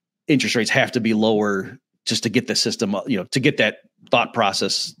 interest rates have to be lower just to get the system, to get that thought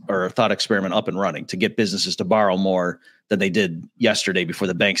process or thought experiment up and running, to get businesses to borrow more than they did yesterday before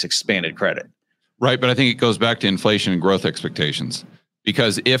the banks expanded credit. Right. But I think it goes back to inflation and growth expectations,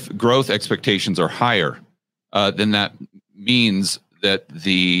 because if growth expectations are higher, then that means that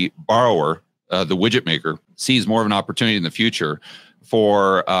the borrower, the widget maker, sees more of an opportunity in the future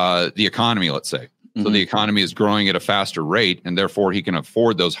for the economy, let's say. So the economy is growing at a faster rate, and therefore he can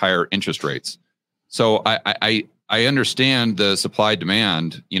afford those higher interest rates. So I understand the supply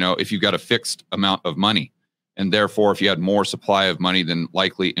demand, if you've got a fixed amount of money, and therefore if you had more supply of money, then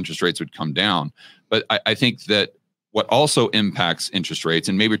likely interest rates would come down. But I think that what also impacts interest rates,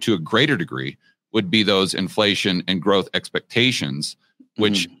 and maybe to a greater degree, would be those inflation and growth expectations,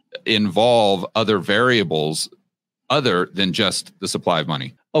 which involve other variables other than just the supply of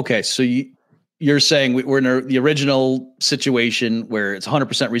money. Okay, so you're saying we're in the original situation where it's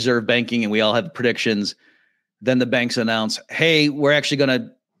 100% reserve banking and we all have predictions. Then the banks announce, hey, we're actually going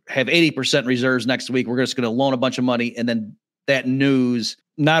to have 80% reserves next week. We're just going to loan a bunch of money. And then that news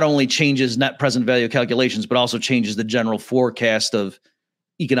not only changes net present value calculations, but also changes the general forecast of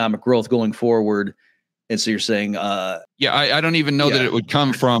economic growth going forward. And so you're saying, I don't even know that it would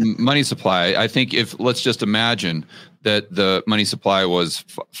come from money supply. I think let's just imagine that the money supply was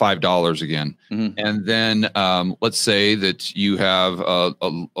 $5 again. Mm-hmm. And then let's say that you have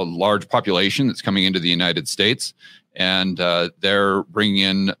a large population that's coming into the United States, and they're bringing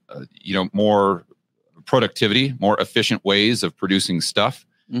in, more productivity, more efficient ways of producing stuff.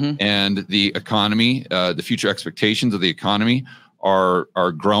 Mm-hmm. And the economy, the future expectations of the economy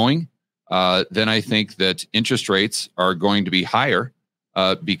are growing. Then I think that interest rates are going to be higher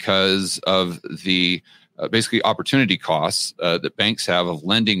because of the basically opportunity costs that banks have of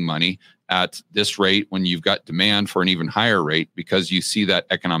lending money at this rate when you've got demand for an even higher rate, because you see that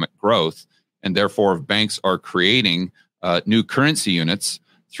economic growth. And therefore, if banks are creating new currency units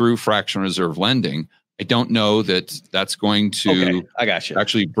through fractional reserve lending, I don't know that that's going to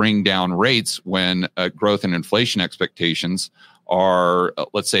actually bring down rates when growth and inflation expectations are,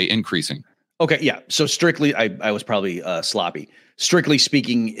 let's say, increasing. Okay, yeah. So strictly, I was probably sloppy. Strictly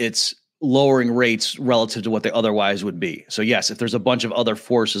speaking, it's lowering rates relative to what they otherwise would be. So yes, if there's a bunch of other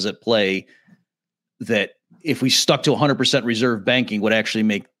forces at play, that if we stuck to 100% reserve banking would actually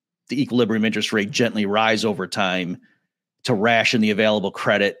make the equilibrium interest rate gently rise over time to ration the available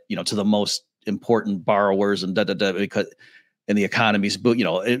credit, to the most important borrowers and because in the economies, but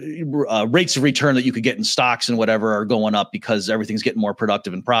rates of return that you could get in stocks and whatever are going up because everything's getting more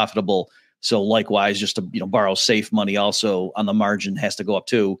productive and profitable. So likewise, just to borrow safe money also on the margin has to go up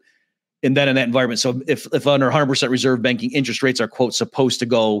too. And then in that environment, so if under 100% reserve banking, interest rates are, quote, supposed to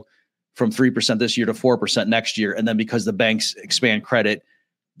go from 3% this year to 4% next year, and then because the banks expand credit,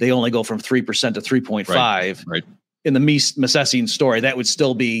 they only go from 3% to 3.5. Right. In the Misesian story, that would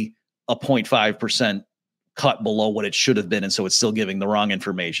still be a 0.5% cut below what it should have been, and so it's still giving the wrong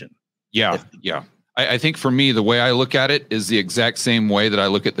information. Yeah. I think for me, the way I look at it is the exact same way that I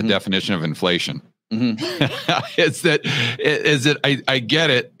look at the definition of inflation. Mm-hmm. I get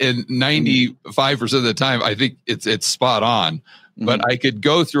it, and 95% of the time, I think it's spot on. Mm-hmm. But I could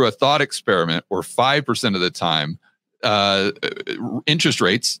go through a thought experiment where 5% of the time, interest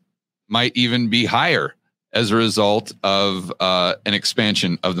rates might even be higher as a result of an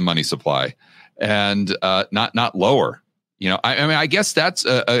expansion of the money supply, and not lower. I guess that's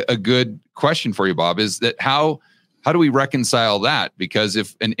a good question for you, Bob, is that how do we reconcile that? Because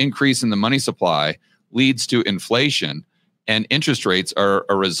if an increase in the money supply leads to inflation and interest rates are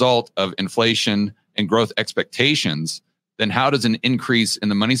a result of inflation and growth expectations, then how does an increase in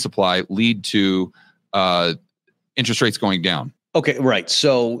the money supply lead to interest rates going down? Okay, right.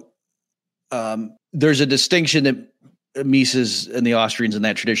 So there's a distinction that Mises and the Austrians in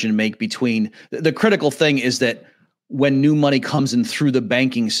that tradition make between the critical thing is that when new money comes in through the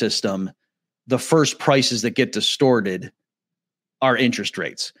banking system, the first prices that get distorted are interest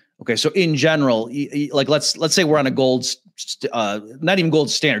rates. Okay, so in general, like let's say we're on a gold, not even gold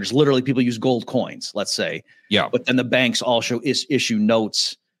standards. Literally, people use gold coins. Let's say, yeah. But then the banks also issue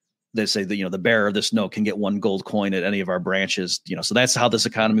notes that say that the bearer of this note can get one gold coin at any of our branches. So that's how this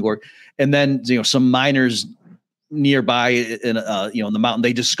economy works. And then some miners nearby in in the mountain,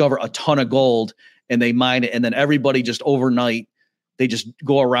 they discover a ton of gold and they mine it, and then everybody just overnight they just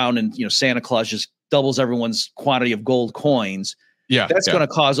go around and Santa Claus just doubles everyone's quantity of gold coins. Yeah, that's going to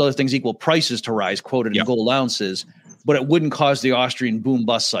cause other things equal prices to rise, quoted in gold ounces, but it wouldn't cause the Austrian boom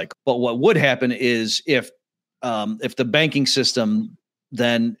bust cycle. But what would happen is if the banking system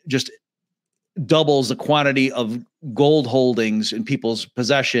then just doubles the quantity of gold holdings in people's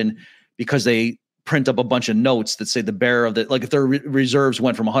possession because they print up a bunch of notes that say the bearer of if their reserves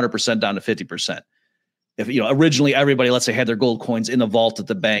went from 100% down to 50%. If originally everybody, let's say, had their gold coins in the vault at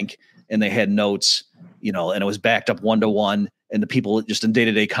the bank and they had notes, and it was backed up 1-to-1, and the people just in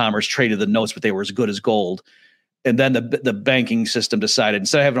day-to-day commerce traded the notes, but they were as good as gold. And then the banking system decided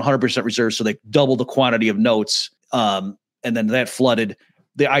instead of having 100% reserves, so they doubled the quantity of notes, and then that flooded.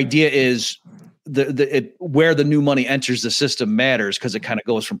 The idea is where the new money enters the system matters because it kind of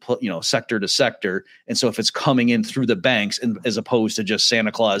goes from sector to sector. And so if it's coming in through the banks and as opposed to just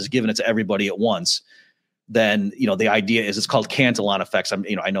Santa Claus giving it to everybody at once, then the idea is it's called Cantillon effects.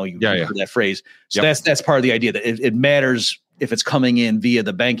 I know you heard that phrase. So that's part of the idea that it matters if it's coming in via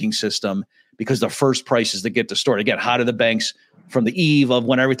the banking system because the first prices that get distorted. Again, how do the banks from the eve of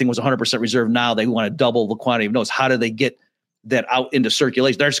when everything was 100% reserved, now they want to double the quantity of notes? How do they get that out into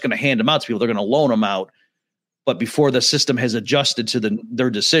circulation? They're just going to hand them out to people. They're going to loan them out. But before the system has adjusted to their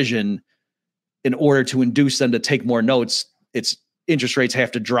decision in order to induce them to take more notes, it's interest rates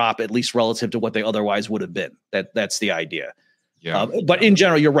have to drop at least relative to what they otherwise would have been. That's the idea. Yeah. But in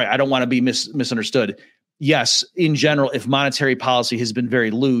general, you're right. I don't want to be misunderstood. Yes, in general, if monetary policy has been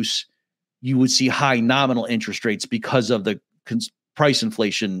very loose, you would see high nominal interest rates because of the price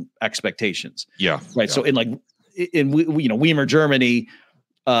inflation expectations. Yeah. Right. Yeah. So in Weimar Germany,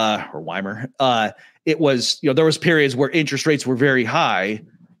 or Weimar, it was, there was periods where interest rates were very high,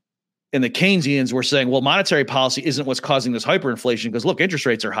 and the Keynesians were saying, well, monetary policy isn't what's causing this hyperinflation because look, interest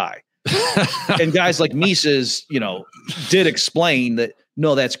rates are high. And guys like Mises, did explain that,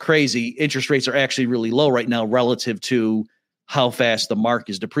 no, that's crazy. Interest rates are actually really low right now relative to how fast the mark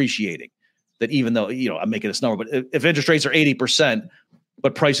is depreciating. That even though, I'm making this number, but if interest rates are 80%,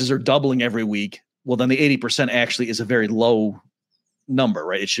 but prices are doubling every week, well, then the 80% actually is a very low number,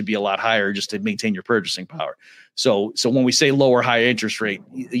 right? It should be a lot higher just to maintain your purchasing power. So when we say lower, high interest rate,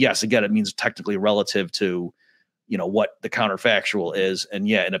 yes, again, it means technically relative to, what the counterfactual is. And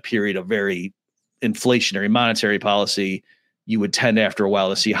yeah, in a period of very inflationary monetary policy, you would tend after a while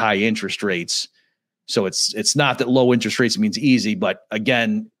to see high interest rates. So it's not that low interest rates means easy, but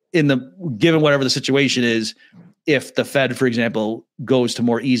again, given whatever the situation is, if the Fed, for example, goes to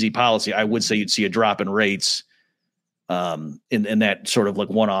more easy policy, I would say you'd see a drop in rates in that sort of like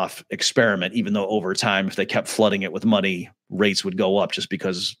one-off experiment, even though over time, if they kept flooding it with money, rates would go up just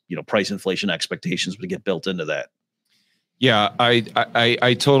because, price inflation expectations would get built into that. Yeah,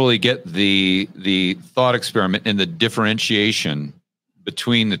 I totally get the thought experiment and the differentiation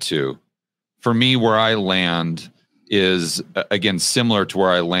between the two. For me, where I land is, again, similar to where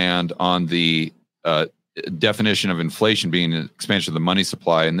I land on the definition of inflation being an expansion of the money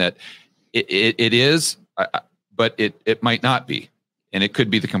supply, and that it is, but it might not be, and it could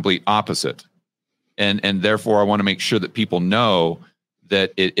be the complete opposite. And therefore, I want to make sure that people know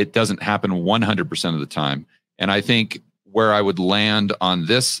that it doesn't happen 100% of the time. And I think where I would land on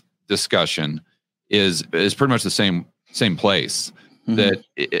this discussion is pretty much the same place. Mm-hmm. That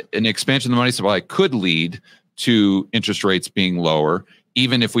an expansion of the money supply could lead to interest rates being lower,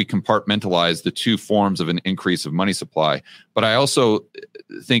 even if we compartmentalize the two forms of an increase of money supply. But I also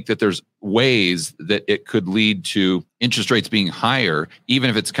think that there's ways that it could lead to interest rates being higher, even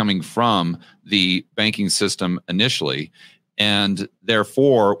if it's coming from the banking system initially. And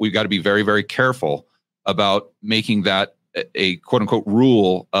therefore, we've got to be very, very careful about making that a quote unquote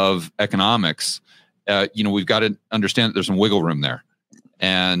rule of economics. We've got to understand that there's some wiggle room there.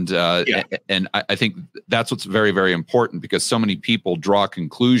 And I think that's what's very, very important, because so many people draw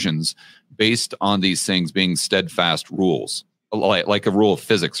conclusions based on these things being steadfast rules, like a rule of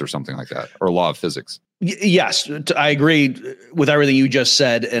physics or something like that, or a law of physics. Yes, I agree with everything you just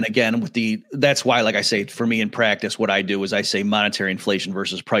said. And again, that's why, like I say, for me in practice, what I do is I say monetary inflation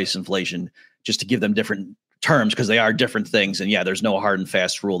versus price inflation, just to give them different terms, because they are different things. And yeah, there's no hard and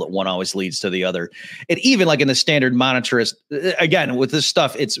fast rule that one always leads to the other. And even like in the standard monetarist, again, with this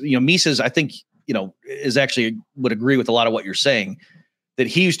stuff, it's, Mises, I think, is actually would agree with a lot of what you're saying, that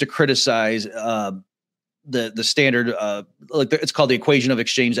he used to criticize the standard, it's called the equation of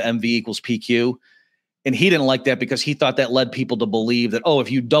exchange, MV equals PQ. And he didn't like that because he thought that led people to believe that, if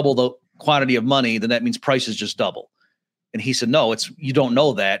you double the quantity of money, then that means prices just double. And he said, no, you don't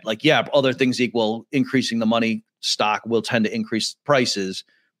know that. Like, yeah, other things equal, increasing the money stock will tend to increase prices,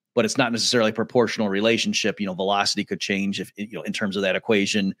 but it's not necessarily a proportional relationship. Velocity could change if, in terms of that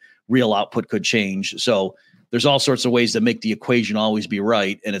equation, real output could change. So there's all sorts of ways to make the equation always be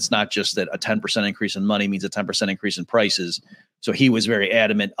right. And it's not just that a 10% increase in money means a 10% increase in prices. So he was very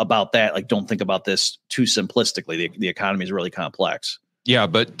adamant about that. Like, don't think about this too simplistically. The economy is really complex. Yeah,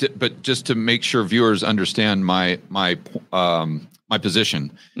 but just to make sure viewers understand my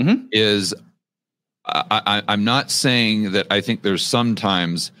position, mm-hmm. is I'm not saying that I think there's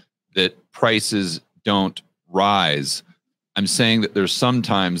sometimes that prices don't rise. I'm saying that there's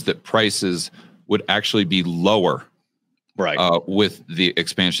sometimes that prices would actually be lower, right? With the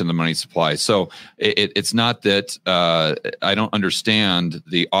expansion of the money supply. So it's not that I don't understand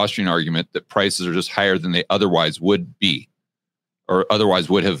the Austrian argument that prices are just higher than they otherwise would be, or otherwise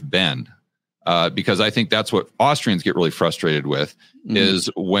would have been, because I think that's what Austrians get really frustrated with, mm-hmm. is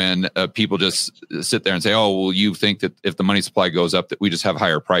when people just sit there and say, oh, well, you think that if the money supply goes up, that we just have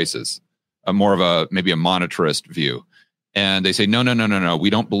higher prices, more of maybe a monetarist view. And they say, no, we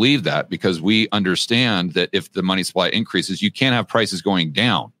don't believe that, because we understand that if the money supply increases, you can't have prices going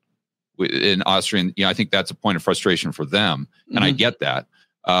down. In Austrian, I think that's a point of frustration for them, and mm-hmm. I get that.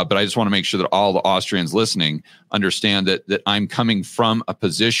 But I just want to make sure that all the Austrians listening understand that I'm coming from a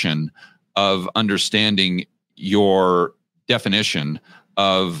position of understanding your definition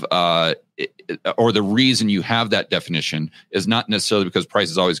of, or the reason you have that definition is not necessarily because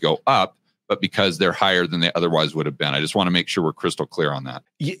prices always go up, but because they're higher than they otherwise would have been. I just want to make sure we're crystal clear on that.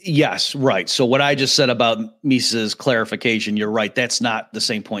 Yes, right. So what I just said about Misa's clarification, you're right. That's not the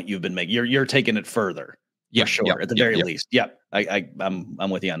same point you've been making. You're taking it further. Yeah, for sure. At the very least. Yep. I'm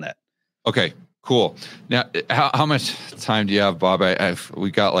with you on that. Okay. Cool. Now, how much time do you have, Bob?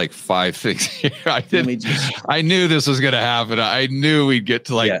 We got like 5 things here. I knew this was going to happen. I knew we'd get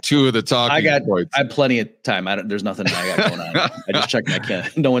to two of the talking points. I have plenty of time. There's nothing I got going on. I just checked my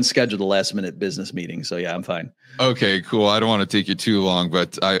calendar. No one scheduled a last minute business meeting. So yeah, I'm fine. Okay, cool. I don't want to take you too long,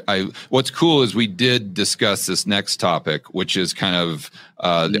 but what's cool is we did discuss this next topic, which is kind of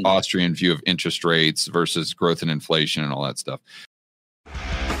the Austrian view of interest rates versus growth and inflation and all that stuff.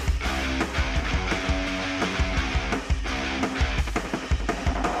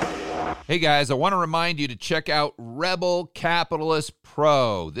 Hey guys, I want to remind you to check out Rebel Capitalist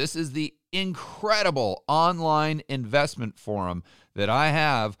Pro. This is the incredible online investment forum that I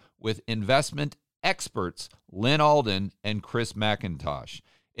have with investment experts Lynn Alden and Chris McIntosh.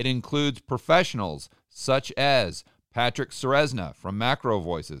 It includes professionals such as Patrick Serezna from Macro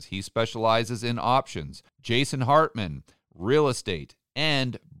Voices. He specializes in options. Jason Hartman, real estate,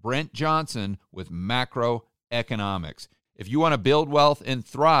 and Brent Johnson with macroeconomics. If you want to build wealth and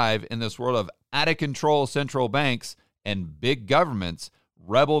thrive in this world of out-of-control central banks and big governments,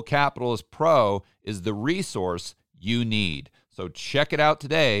 Rebel Capitalist Pro is the resource you need. So check it out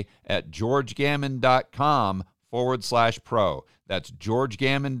today at georgegammon.com/pro. That's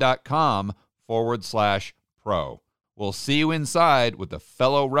georgegammon.com/pro. We'll see you inside with the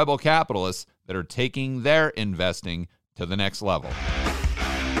fellow Rebel capitalists that are taking their investing to the next level.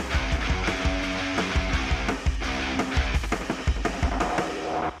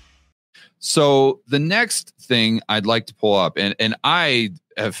 So the next thing I'd like to pull up, and I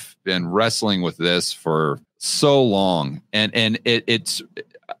have been wrestling with this for so long, and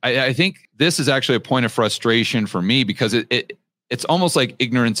I think this is actually a point of frustration for me because it's almost like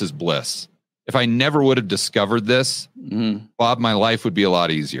ignorance is bliss. If I never would have discovered this, Bob, my life would be a lot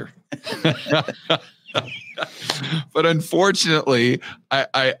easier. But unfortunately,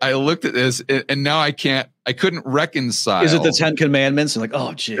 I looked at this and now I couldn't reconcile. Is it the 10 Commandments? I'm like,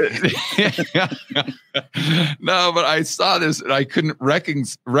 oh, gee. No, but I saw this and I couldn't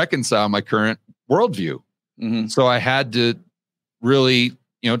reconcile my current worldview. Mm-hmm. So I had to really,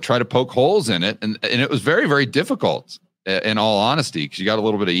 try to poke holes in it. And it was very, very difficult in all honesty, because you got a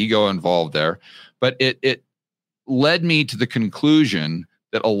little bit of ego involved there. But it led me to the conclusion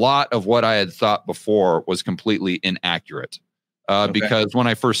that a lot of what I had thought before was completely inaccurate. Because when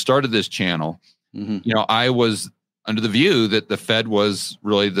I first started this channel, I was under the view that the Fed was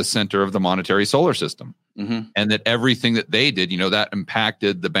really the center of the monetary solar system, and that everything that they did, that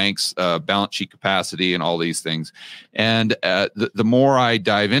impacted the bank's balance sheet capacity and all these things. And the more I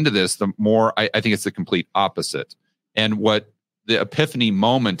dive into this, the more I think it's the complete opposite. And what the epiphany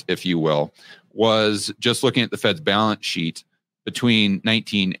moment, if you will, was just looking at the Fed's balance sheet between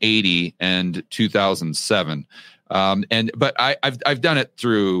 1980 and 2007. But I've done it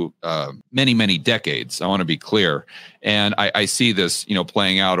through many, many decades. I want to be clear. And I see this,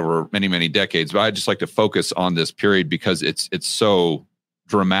 playing out over many, many decades, but I just like to focus on this period because it's so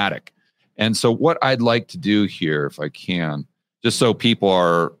dramatic. And so what I'd like to do here, if I can, just so people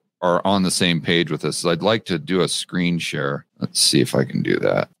are on the same page with this, is I'd like to do a screen share. Let's see if I can do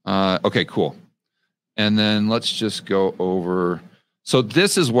that. Okay, cool. And then let's just go over. So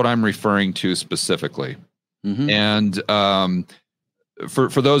this is what I'm referring to specifically. And for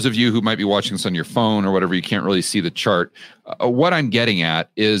those of you who might be watching this on your phone or whatever, you can't really see the chart. What I'm getting at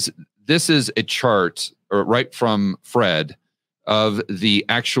is this is a chart right from Fred of the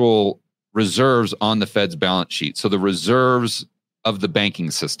actual reserves on the Fed's balance sheet. So the reserves of the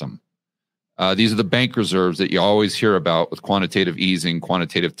banking system. These are the bank reserves that you always hear about with quantitative easing,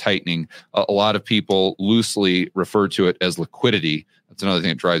 quantitative tightening. A lot of people loosely refer to it as liquidity. That's another thing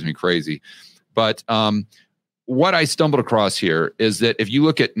that drives me crazy. But what I stumbled across here is that if you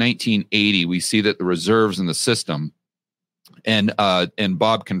look at 1980, we see that the reserves in the system, and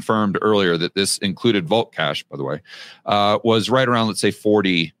Bob confirmed earlier that this included vault cash, by the way, was right around, let's say,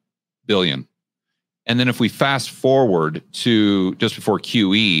 40 billion. And then if we fast forward to just before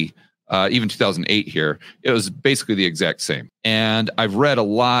QE, even 2008 here, it was basically the exact same. And I've read a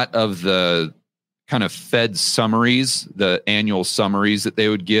lot of the kind of Fed summaries, the annual summaries that they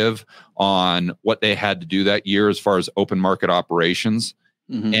would give on what they had to do that year as far as open market operations.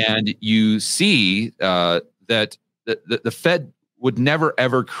 And you see that the Fed would never,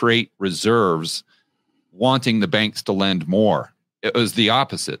 ever create reserves wanting the banks to lend more. It was the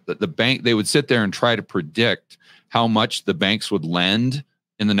opposite, that they would sit there and try to predict how much the banks would lend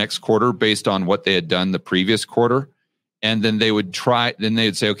in the next quarter based on what they had done the previous quarter. And then they would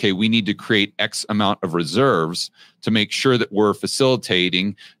say, okay, we need to create X amount of reserves to make sure that we're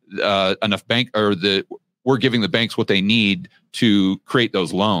facilitating enough we're giving the banks what they need to create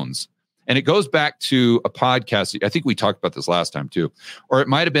those loans. And it goes back to a podcast. I think we talked about this last time too, or it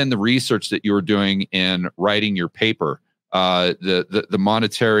might have been the research that you were doing in writing your paper, the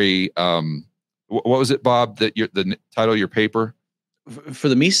monetary, what was it, Bob, the title of your paper? For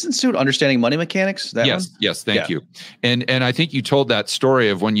the Mises Institute, Understanding Money Mechanics? Yes, thank you. And I think you told that story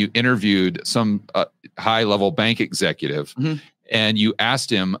of when you interviewed some high-level bank executive, and you asked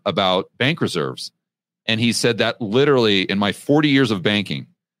him about bank reserves. And he said that literally in my 40 years of banking,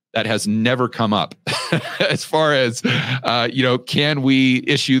 that has never come up as far as, can we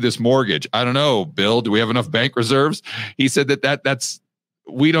issue this mortgage? I don't know, Bill, do we have enough bank reserves? He said that's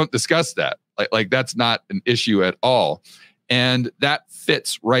we don't discuss that. Like that's not an issue at all. And that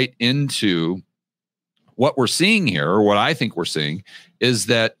fits right into what we're seeing here, or what I think we're seeing, is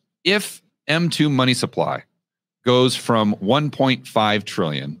that if M2 money supply goes from 1.5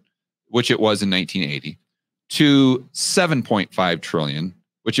 trillion, which it was in 1980, to 7.5 trillion,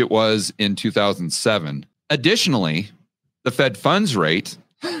 which it was in 2007. Additionally, the Fed funds rate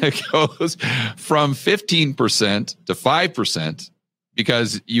goes from 15% to 5%,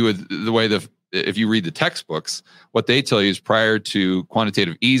 because if you read the textbooks, what they tell you is prior to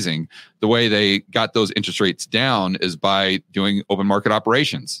quantitative easing, the way they got those interest rates down is by doing open market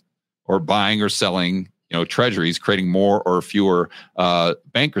operations or buying or selling, treasuries, creating more or fewer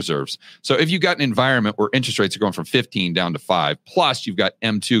bank reserves. So if you've got an environment where interest rates are going from 15 down to 5, plus you've got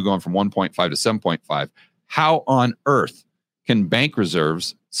M2 going from 1.5 to 7.5, how on earth can bank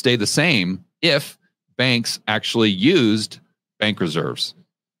reserves stay the same if banks actually used bank reserves?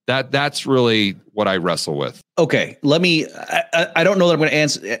 That's really what I wrestle with. Okay, I don't know that I'm going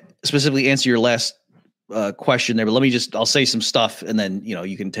to specifically answer your last question there, but I'll say some stuff, and then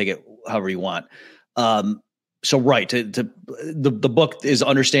you can take it however you want. So right, the book is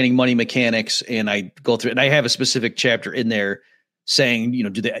Understanding Money Mechanics, and I go through, and I have a specific chapter in there saying,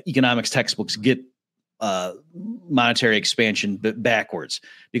 do the economics textbooks get monetary expansion backwards?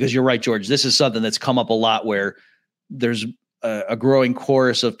 Because you're right, George, this is something that's come up a lot, where there's a growing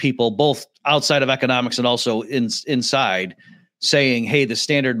chorus of people, both outside of economics and also inside, saying, hey, the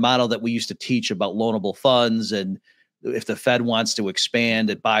standard model that we used to teach about loanable funds, and if the Fed wants to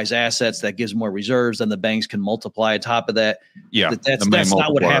expand, it buys assets, that gives more reserves, then the banks can multiply on top of that. Yeah, that's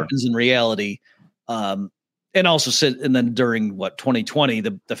not what happens in reality. And also and then during 2020,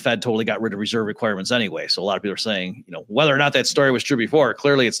 the Fed totally got rid of reserve requirements anyway. So a lot of people are saying, whether or not that story was true before,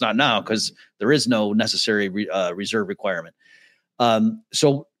 clearly it's not now, because there is no necessary reserve requirement. And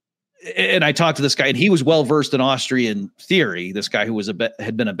I talked to this guy, and he was well-versed in Austrian theory, this guy who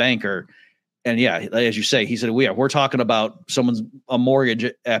had been a banker. And yeah, as you say, he said, we're talking about a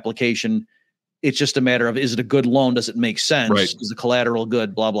mortgage application. It's just a matter of, is it a good loan? Does it make sense? Right. Is the collateral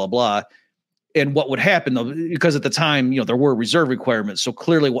good? Blah, blah, blah. And what would happen, though, because at the time, there were reserve requirements. So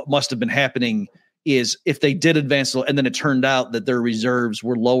clearly what must have been happening is, if they did advance, and then it turned out that their reserves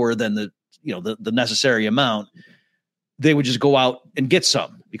were lower than the necessary amount, they would just go out and get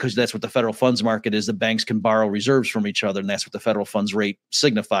some, because that's what the federal funds market is. The banks can borrow reserves from each other, and that's what the federal funds rate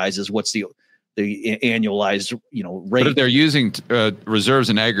signifies, is what's the annualized rate. But if they're using reserves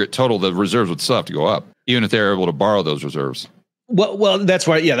in aggregate total, the reserves would still have to go up, even if they're able to borrow those reserves. Well, that's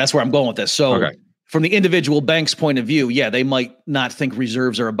why. Yeah, that's where I'm going with this. So, okay, from the individual bank's point of view, yeah, they might not think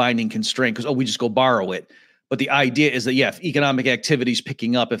reserves are a binding constraint, because we just go borrow it. But the idea is that, if economic activity is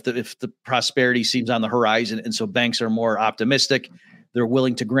picking up, if the prosperity seems on the horizon, and so banks are more optimistic, they're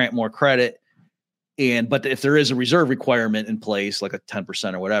willing to grant more credit. But if there is a reserve requirement in place, like a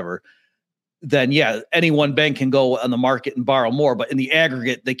 10% or whatever, then any one bank can go on the market and borrow more. But in the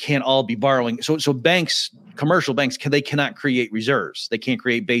aggregate, they can't all be borrowing. So banks, commercial banks, cannot create reserves. They can't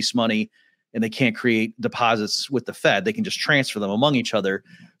create base money, and they can't create deposits with the Fed. They can just transfer them among each other.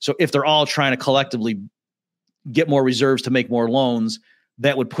 So if they're all trying to collectively get more reserves to make more loans,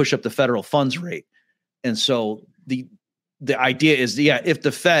 that would push up the federal funds rate. And so the idea is, if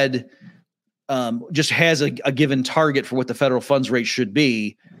the Fed just has a given target for what the federal funds rate should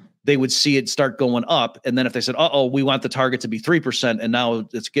be, they would see it start going up. And then if they said, we want the target to be 3%, and now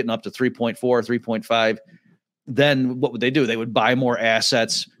it's getting up to 3.4, 3.5, then what would they do? They would buy more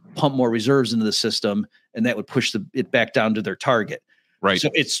assets, pump more reserves into the system, and that would push it back down to their target. Right. So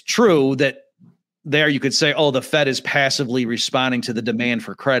it's true that there you could say, the Fed is passively responding to the demand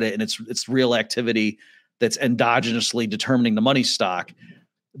for credit, and it's real activity that's endogenously determining the money stock.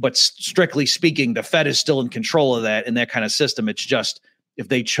 But strictly speaking, the Fed is still in control of that in that kind of system. It's just, if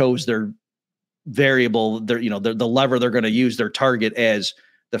they chose their variable, the lever they're going to use, their target as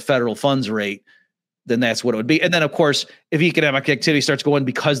the federal funds rate, then that's what it would be. And then, of course, if economic activity starts going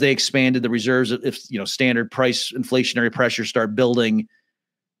because they expanded the reserves, if standard price inflationary pressures start building,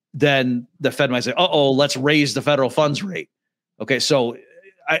 then the Fed might say, let's raise the federal funds rate. Okay, so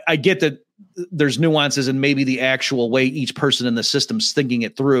I get that there's nuances, and maybe the actual way each person in the system's thinking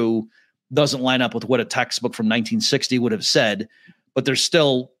it through doesn't line up with what a textbook from 1960 would have said, but there's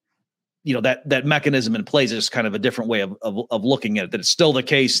still, that mechanism in place is kind of a different way of looking at it. That it's still the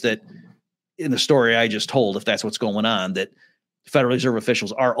case that in the story I just told, if that's what's going on, that Federal Reserve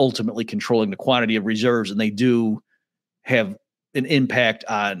officials are ultimately controlling the quantity of reserves, and they do have an impact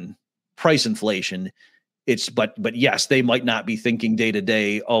on price inflation. But yes, they might not be thinking day to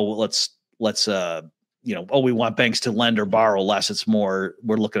day, we want banks to lend or borrow less. It's more,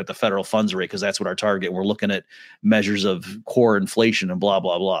 we're looking at the federal funds rate because that's what our target. We're looking at measures of core inflation and blah,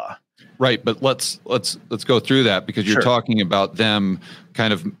 blah, blah. Right. But let's go through that, because you're talking about them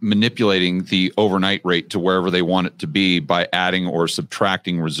kind of manipulating the overnight rate to wherever they want it to be by adding or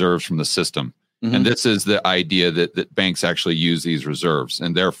subtracting reserves from the system. Mm-hmm. And this is the idea that banks actually use these reserves.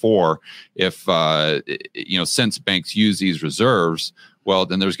 And therefore, if, since banks use these reserves, well,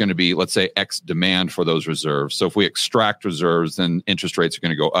 then there's going to be, let's say, X demand for those reserves. So if we extract reserves, then interest rates are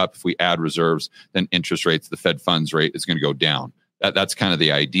going to go up. If we add reserves, then interest rates, the Fed funds rate, is going to go down. That's kind of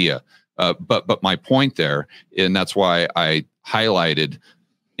the idea. But my point there, and that's why I highlighted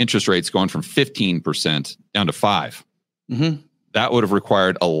interest rates going from 15% down to 5%. Mm-hmm. That would have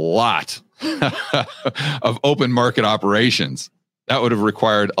required a lot of open market operations. That would have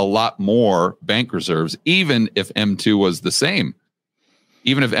required a lot more bank reserves, even if M2 was the same.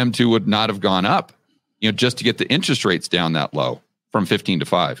 Even if M2 would not have gone up, just to get the interest rates down that low from 15 to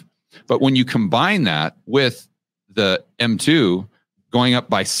 5. But when you combine that with the M2 going up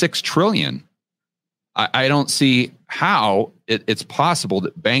by $6 trillion, I don't see how it's possible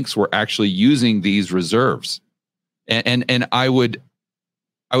that banks were actually using these reserves. And I would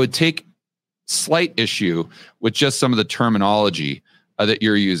take slight issue with just some of the terminology that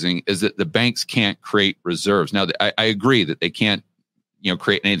you're using, is that the banks can't create reserves. Now, I agree that they can't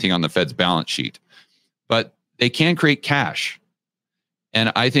create anything on the Fed's balance sheet, but they can create cash.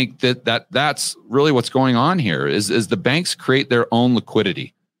 And I think that's really what's going on here is the banks create their own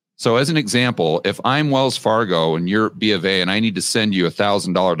liquidity. So as an example, if I'm Wells Fargo and you're B of A and I need to send you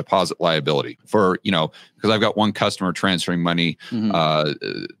 $1,000 deposit liability for, because I've got one customer transferring money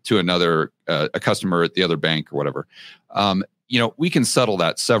to another, a customer at the other bank or whatever, we can settle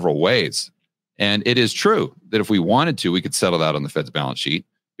that several ways. And it is true that if we wanted to, we could settle that on the Fed's balance sheet,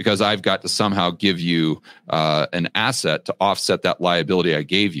 because I've got to somehow give you an asset to offset that liability I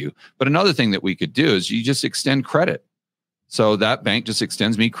gave you. But another thing that we could do is you just extend credit. So that bank just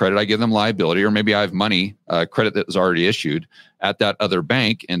extends me credit. I give them liability, or maybe I have money, credit that was already issued at that other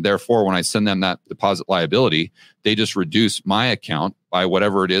bank. And therefore, when I send them that deposit liability, they just reduce my account by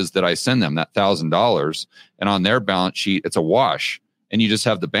whatever it is that I send them, that $1,000. And on their balance sheet, it's a wash. And you just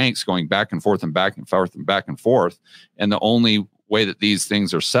have the banks going back and forth and back and forth and back and forth. And the only way that these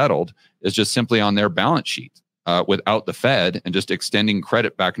things are settled is just simply on their balance sheet without the Fed, and just extending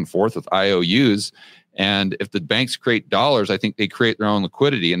credit back and forth with IOUs. And if the banks create dollars, I think they create their own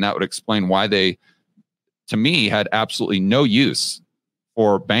liquidity. And that would explain why they, to me, had absolutely no use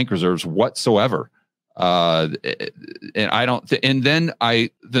for bank reserves whatsoever. And I don't, and then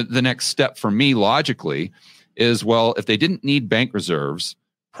the next step for me logically is, well, if they didn't need bank reserves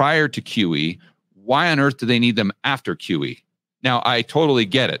prior to QE, why on earth do they need them after QE? Now, I totally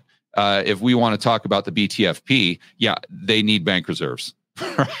get it. If we want to talk about the BTFP, yeah, they need bank reserves,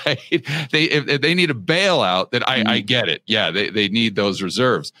 right? If they need a bailout, then I get it. Yeah, they need those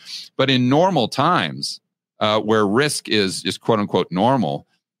reserves. But in normal times, where risk is just quote unquote normal,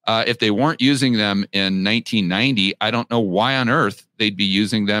 if they weren't using them in 1990, I don't know why on earth they'd be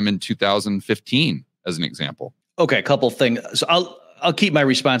using them in 2015, as an example. Okay, a couple things. So I'll keep my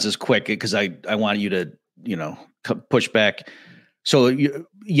responses quick, because I want you to push back. So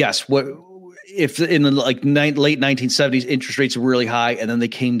yes, what if in the late 1970s interest rates were really high, and then they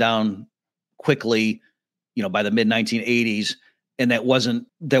came down quickly, by the mid 1980s, and that wasn't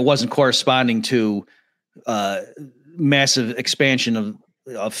corresponding to massive expansion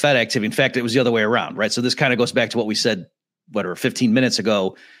of Fed activity. In fact, it was the other way around, right? So this kind of goes back to what we said, 15 minutes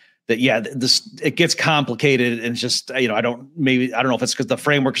ago, that it gets complicated, and it's just, I don't know if it's because the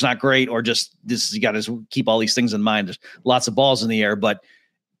framework's not great, or just this, you got to keep all these things in mind. There's lots of balls in the air, but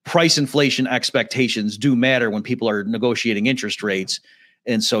price inflation expectations do matter when people are negotiating interest rates.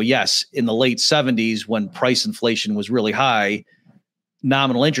 And so, yes, in the late 70s, when price inflation was really high,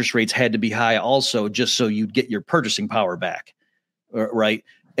 nominal interest rates had to be high also, just so you'd get your purchasing power back, right?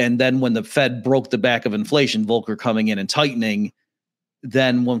 And then when the Fed broke the back of inflation, Volcker coming in and tightening,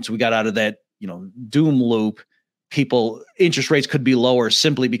 then once we got out of that, doom loop, interest rates could be lower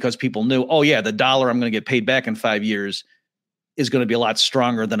simply because people knew, oh yeah, the dollar I'm going to get paid back in 5 years is going to be a lot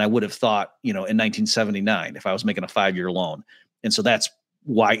stronger than I would have thought, in 1979 if I was making a 5-year loan. And so that's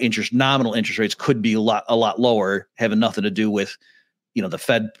why nominal interest rates could be a lot lower, having nothing to do with, the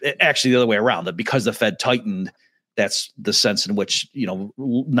Fed. Actually, the other way around, that because the Fed tightened, that's the sense in which,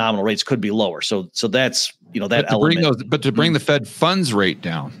 nominal rates could be lower. So that's, that element. But to bring the Fed funds rate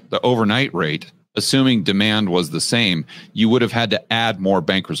down, the overnight rate, assuming demand was the same, you would have had to add more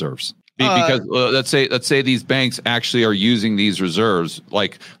bank reserves. Because let's say these banks actually are using these reserves.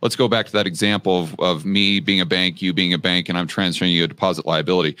 Like, let's go back to that example of me being a bank, you being a bank, and I'm transferring you a deposit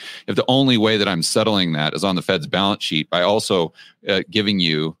liability. If the only way that I'm settling that is on the Fed's balance sheet by also giving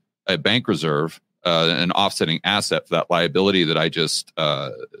you a bank reserve, an offsetting asset for that liability that I just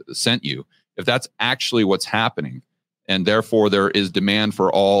sent you, if that's actually what's happening, and therefore there is demand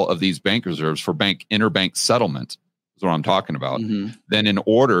for all of these bank reserves for interbank settlement, what I'm talking about, then in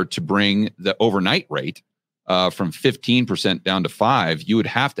order to bring the overnight rate from 15% down to 5%, you would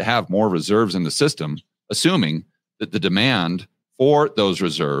have to have more reserves in the system, assuming that the demand for those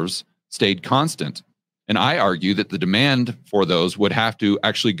reserves stayed constant. And I argue that the demand for those would have to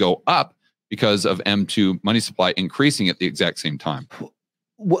actually go up because of M2 money supply increasing at the exact same time.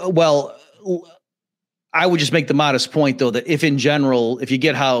 Well, I would just make the modest point, though, that if in general,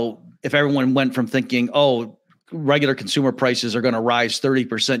 if everyone went from thinking, oh, regular consumer prices are going to rise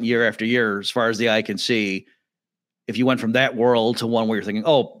 30% year after year, as far as the eye can see. If you went from that world to one where you're thinking,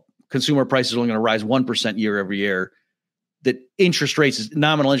 oh, consumer prices are only going to rise 1% year every year, that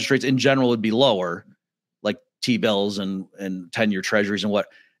nominal interest rates in general would be lower, like T-bills and 10-year treasuries and what.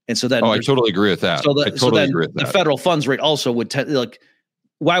 And so then, I totally agree with that. The federal funds rate also would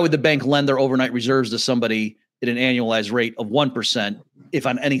why would the bank lend their overnight reserves to somebody at an annualized rate of 1%? If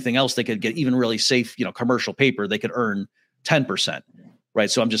on anything else they could get even really safe, commercial paper, they could earn 10%,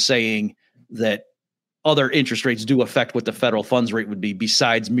 right? So I'm just saying that other interest rates do affect what the federal funds rate would be,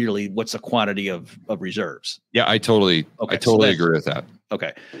 besides merely what's the quantity of reserves. Yeah, I totally agree with that.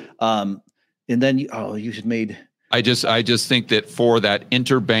 Okay, and then you had made. I just think that for that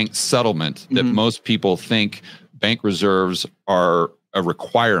interbank settlement, that most people think bank reserves are a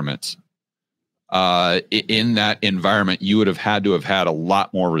requirement. In that environment, you would have had to have had a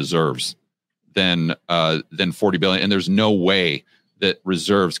lot more reserves than 40 billion. And there's no way that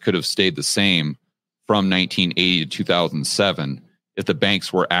reserves could have stayed the same from 1980 to 2007 if the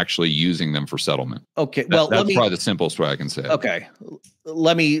banks were actually using them for settlement. Okay. Well, that's probably the simplest way I can say it. Okay.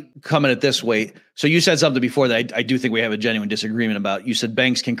 Let me come at it this way. So you said something before that I do think we have a genuine disagreement about. You said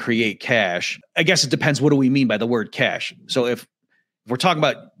banks can create cash. I guess it depends. What do we mean by the word cash? So if we're talking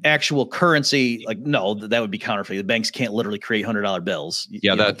about actual currency, no, that would be counterfeit. The banks can't literally create $100 bills.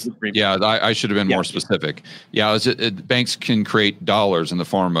 I should have been more specific. Yeah, banks can create dollars in the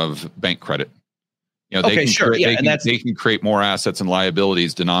form of bank credit. They can create more assets and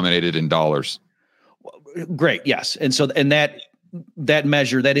liabilities denominated in dollars. Great, yes, and that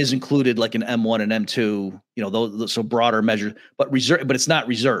measure that is included like in M1 and M2. Those so broader measures, but it's not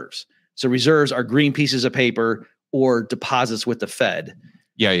reserves. So reserves are green pieces of paper or deposits with the Fed.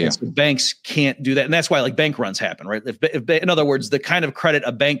 Yeah. So banks can't do that. And that's why bank runs happen, right? If in other words, the kind of credit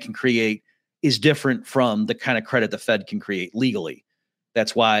a bank can create is different from the kind of credit the Fed can create legally.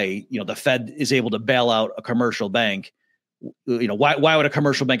 That's why, the Fed is able to bail out a commercial bank. Why would a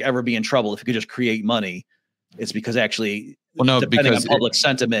commercial bank ever be in trouble if it could just create money? It's because depending on public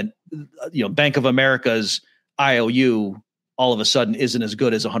sentiment, Bank of America's IOU all of a sudden isn't as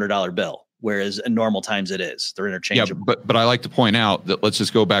good as a $100 bill. Whereas in normal times it is. They're interchangeable. Yeah, but I like to point out that let's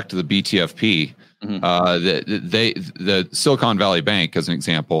just go back to the BTFP. The Silicon Valley Bank, as an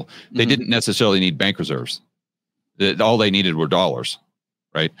example, they didn't necessarily need bank reserves. All they needed were dollars,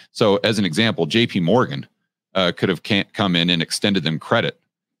 right? So as an example, JP Morgan could have come in and extended them credit,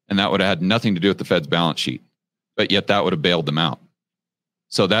 and that would have had nothing to do with the Fed's balance sheet, but yet that would have bailed them out.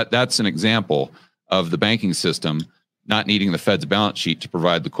 So that's an example of the banking system not needing the Fed's balance sheet to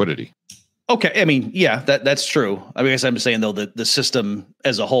provide liquidity. Okay. I mean, yeah, that's true. I guess I'm saying, though, that the system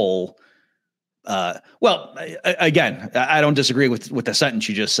as a whole, again, I don't disagree with the sentence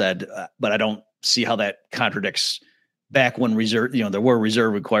you just said, but I don't see how that contradicts back when there were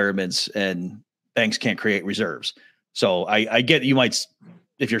reserve requirements and banks can't create reserves. So I get you might,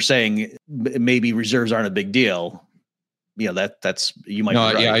 if you're saying maybe reserves aren't a big deal, that's you might No,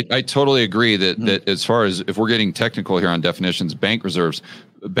 be right. yeah, I totally agree that as far as if we're getting technical here on definitions, bank reserves,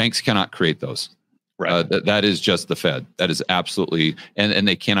 banks cannot create those. Right. That is just the Fed. That is absolutely, and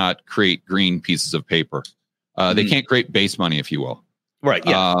they cannot create green pieces of paper. They can't create base money, if you will. Right.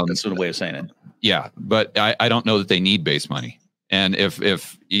 Yeah. That's a way of saying it. Yeah. But I don't know that they need base money. And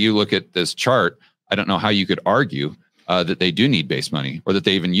if you look at this chart, I don't know how you could argue that they do need base money or that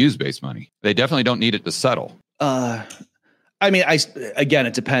they even use base money. They definitely don't need it to settle. I mean, again,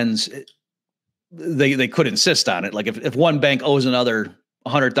 it depends. They could insist on it. Like if one bank owes another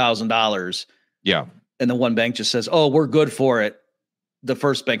 $100,000, yeah, and the one bank just says, "Oh, we're good for it," the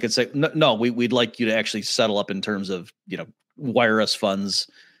first bank could say, "No, we'd like you to actually settle up in terms of wire us funds."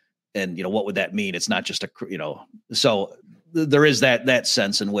 And what would that mean? It's not just so there is that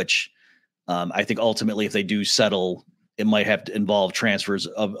sense in which I think ultimately, if they do settle, it might have to involve transfers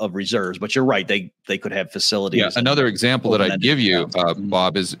of reserves. But you're right; they could have facilities. Yeah, another example that I'd give you,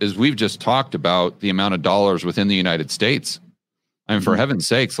 Bob, is we've just talked about the amount of dollars within the United States. I mean, for heaven's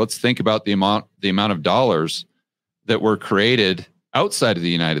sakes, let's think about the amount of dollars that were created outside of the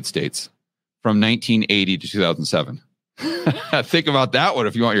United States from 1980 to 2007. Think about that one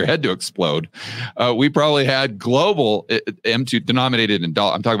if you want your head to explode. We probably had global M2 denominated in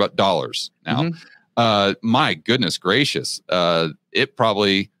dollars. I'm talking about dollars now. My goodness gracious. It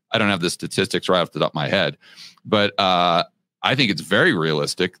probably, I don't have the statistics right off the top of my head, but I think it's very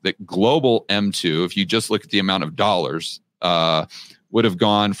realistic that global M2, if you just look at the amount of dollars, would have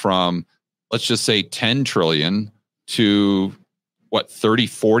gone from, let's just say 10 trillion to 30,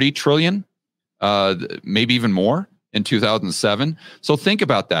 40 trillion, maybe even more in 2007. So think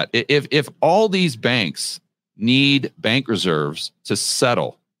about that. If all these banks need bank reserves to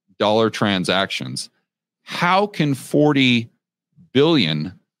settle dollar transactions, how can 40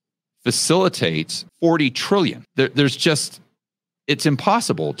 billion facilitate 40 trillion? There's just, it's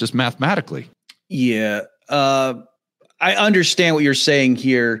impossible just mathematically. Yeah. I understand what you're saying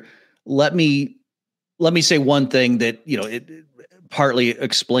here. Let me say one thing that, it partly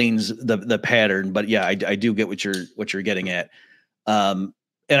explains the pattern, but yeah, I do get what you're getting at.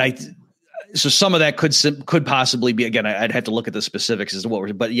 So some of that could possibly be, again, I'd have to look at the specifics as to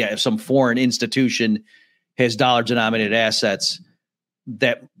what but yeah, if some foreign institution has dollar denominated assets,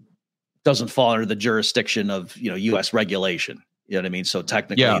 that doesn't fall under the jurisdiction of, U.S. regulation. You know what I mean? So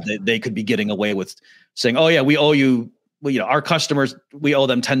technically they could be getting away with saying, oh yeah, we owe you, our customers, we owe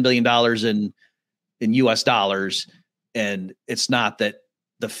them $10 billion in US dollars. And it's not that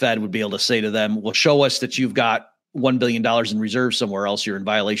the Fed would be able to say to them, well, show us that you've got $1 billion in reserves somewhere else. You're in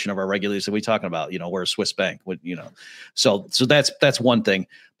violation of our regulations. What are we talking about? We're a Swiss bank. So that's one thing.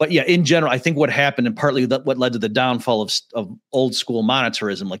 But yeah, in general, I think what happened and partly what led to the downfall of old school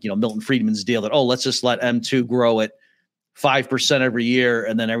monetarism, like, Milton Friedman's deal that, let's just let M2 grow at 5% every year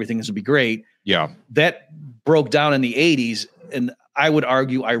and then everything is going to be great. Yeah. That broke down in the 80s. And I would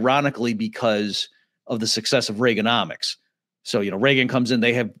argue, ironically, because of the success of Reaganomics. So, Reagan comes in,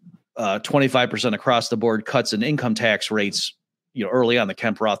 they have 25% across the board cuts in income tax rates, early on the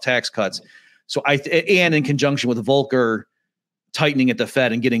Kemp-Roth tax cuts. So and in conjunction with Volcker tightening at the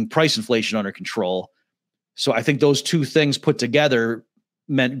Fed and getting price inflation under control. So I think those two things put together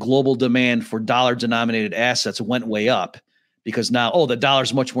meant global demand for dollar denominated assets went way up because now, the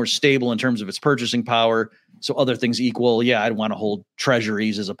dollar's much more stable in terms of its purchasing power. So other things equal, yeah, I'd want to hold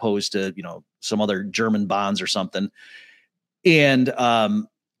treasuries as opposed to, some other German bonds or something. And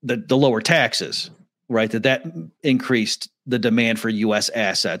the lower taxes, right? That increased the demand for U.S.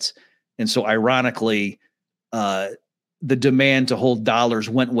 assets. And so ironically, the demand to hold dollars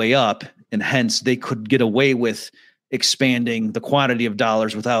went way up, and hence they could get away with expanding the quantity of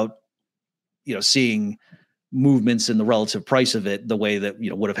dollars without, seeing movements in the relative price of it the way that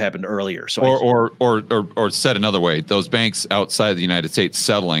would have happened earlier. So or said another way, those banks outside the United States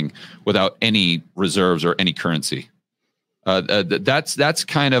settling without any reserves or any currency. That's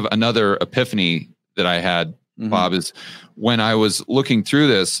kind of another epiphany that I had, Bob, is when I was looking through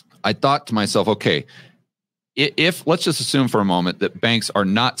this, I thought to myself, okay, if let's just assume for a moment that banks are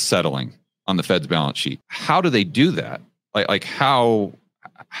not settling on the Fed's balance sheet, how do they do that? Like how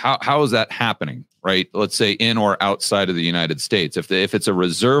is that happening? Right? Let's say in or outside of the United States. If it's a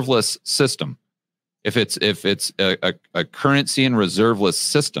reserveless system, if it's a currency and reserveless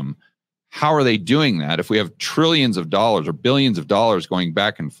system, how are they doing that? If we have trillions of dollars or billions of dollars going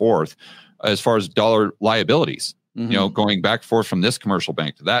back and forth as far as dollar liabilities, going back and forth from this commercial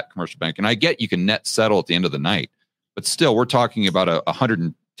bank to that commercial bank. And I get you can net settle at the end of the night, but still we're talking about a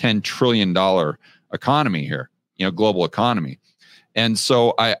 $110 trillion economy here, global economy. And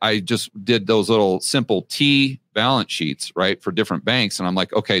so I just did those little simple T balance sheets, right, for different banks. And I'm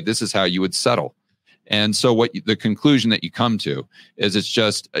like, okay, this is how you would settle. And so the conclusion that you come to is it's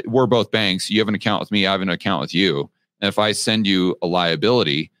just, we're both banks. You have an account with me. I have an account with you. And if I send you a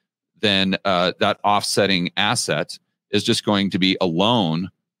liability, then that offsetting asset is just going to be a loan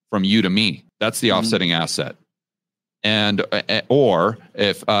from you to me. That's the offsetting asset. And or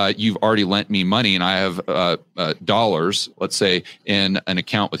if you've already lent me money and I have dollars, let's say, in an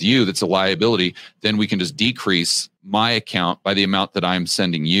account with you that's a liability, then we can just decrease my account by the amount that I'm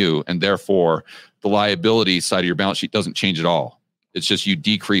sending you. And therefore, the liability side of your balance sheet doesn't change at all. It's just you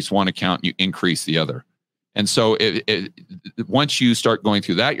decrease one account, you increase the other. And so once you start going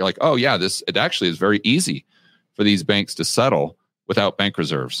through that, you're like, oh yeah, it actually is very easy for these banks to settle without bank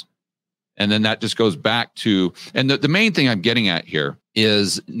reserves. And then that just goes back to, and the main thing I'm getting at here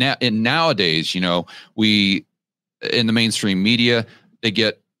is nowadays, we, in the mainstream media, they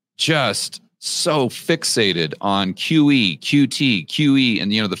get just so fixated on QE, QT, QE,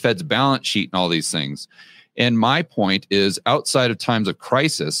 and, the Fed's balance sheet and all these things. And my point is, outside of times of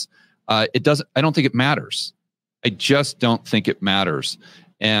crisis, I don't think it matters. I just don't think it matters.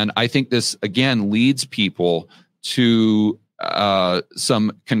 And I think this, again, leads people to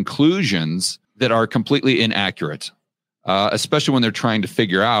some conclusions that are completely inaccurate, especially when they're trying to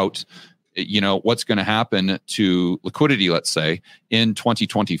figure out, what's going to happen to liquidity, let's say, in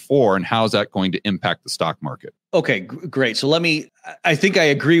 2024, and how is that going to impact the stock market? Okay, great. So I think I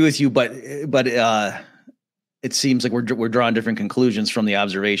agree with you, but it seems like we're drawing different conclusions from the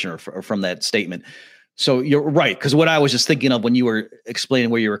observation or from that statement. So you're right, because what I was just thinking of when you were explaining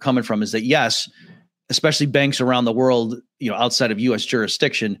where you were coming from is that, yes, especially banks around the world, outside of U.S.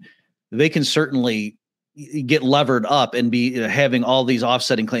 jurisdiction, they can certainly get levered up and be having all these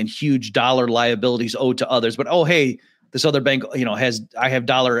offsetting claims, huge dollar liabilities owed to others. But, oh, hey, this other bank, I have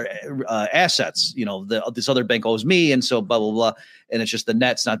dollar assets, this other bank owes me. And so blah, blah, blah. And it's just the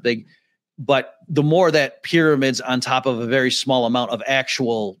net's not big. But the more that pyramids on top of a very small amount of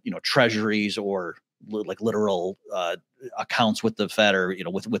actual, treasuries or like literal accounts with the Fed or,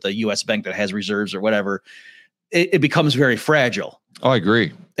 with a U.S. bank that has reserves or whatever, it becomes very fragile. Oh, I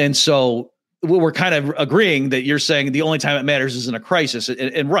agree. And so we're kind of agreeing that you're saying the only time it matters is in a crisis.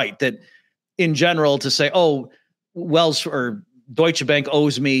 And right, that in general to say, oh, Wells or Deutsche Bank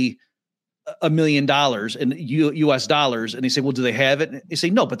owes me $1 million in US dollars. And they say, well, do they have it? And they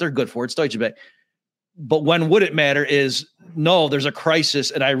say, no, but they're good for it. It's Deutsche Bank. But when would it matter is, no, there's a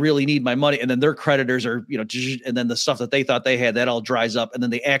crisis and I really need my money. And then their creditors are, and then the stuff that they thought they had, that all dries up. And then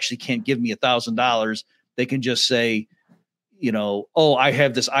they actually can't give me $1,000. They can just say, oh, I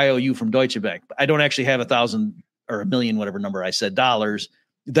have this IOU from Deutsche Bank. I don't actually have 1,000 or $1 million, whatever number I said, dollars.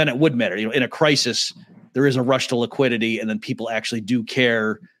 Then it would matter. In a crisis, there is a rush to liquidity. And then people actually do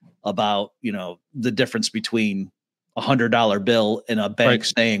care about, the difference between $100 bill and a bank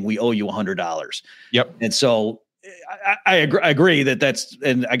saying we owe you $100. Yep. And so I agree that's,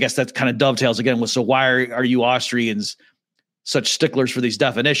 and I guess that kind of dovetails again with, so why are you Austrians such sticklers for these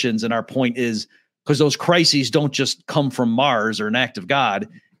definitions? And our point is, because those crises don't just come from Mars or an act of God.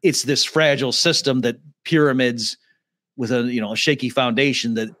 It's this fragile system that pyramids with a shaky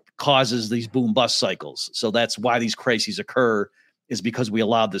foundation that causes these boom bust cycles. So that's why these crises occur, is because we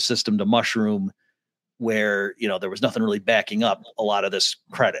allowed the system to mushroom where, there was nothing really backing up a lot of this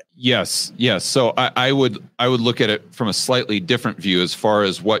credit. Yes. So I would look at it from a slightly different view as far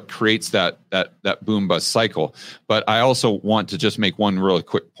as what creates that boom bust cycle. But I also want to just make one really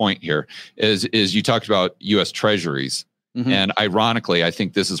quick point here is you talked about U.S. Treasuries. Mm-hmm. And ironically, I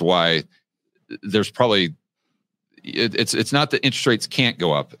think this is why there's probably, it's not that interest rates can't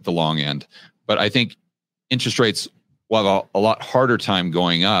go up at the long end, but I think interest rates will have a lot harder time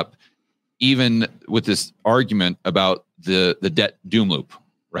going up, even with this argument about the debt doom loop,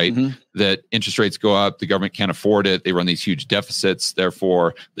 right? Mm-hmm. That interest rates go up, the government can't afford it, they run these huge deficits,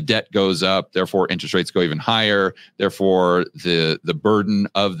 therefore the debt goes up, therefore interest rates go even higher, therefore the burden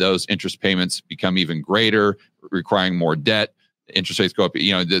of those interest payments become even greater, requiring more debt, interest rates go up,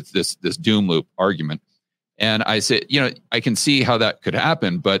 this doom loop argument. And I say, I can see how that could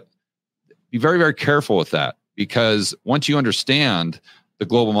happen, but be very, very careful with that, because once you understand the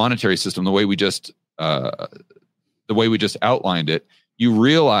global monetary system, the way we just outlined it, you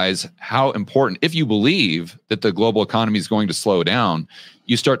realize how important, if you believe that the global economy is going to slow down,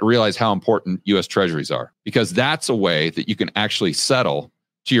 you start to realize how important U.S. Treasuries are, because that's a way that you can actually settle.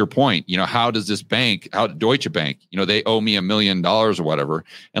 To your point, how does this bank, Deutsche Bank, they owe me $1 million or whatever,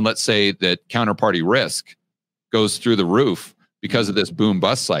 and let's say that counterparty risk goes through the roof because of this boom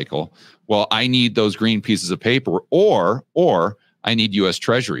bust cycle. Well, I need those green pieces of paper, or I need U.S.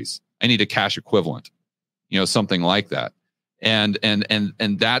 Treasuries. I need a cash equivalent, something like that. And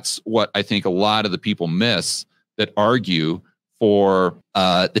that's what I think a lot of the people miss that argue for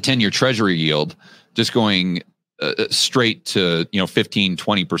the 10-year Treasury yield just going straight to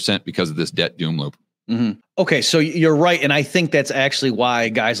 15-20% because of this debt doom loop. Mm-hmm. Okay, so you're right, and I think that's actually why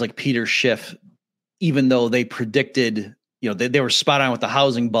guys like Peter Schiff, even though they predicted, they were spot on with the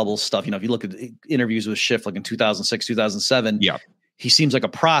housing bubble stuff. If you look at interviews with Schiff, like in 2006, 2007, yeah, he seems like a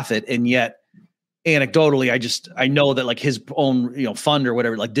prophet, and yet anecdotally, I know that like his own fund or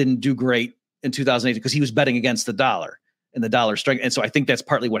whatever like didn't do great in 2008 because he was betting against the dollar and the dollar strength, and so I think that's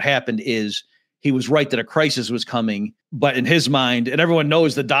partly what happened is. He was right that a crisis was coming, but in his mind, and everyone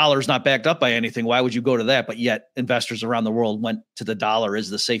knows the dollar's not backed up by anything. Why would you go to that? But yet investors around the world went to the dollar as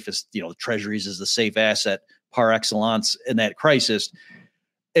the safest, treasuries as the safe asset par excellence in that crisis.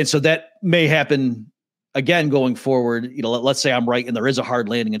 And so that may happen again going forward. Let's say I'm right and there is a hard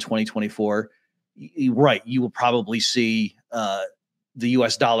landing in 2024. Right. You will probably see the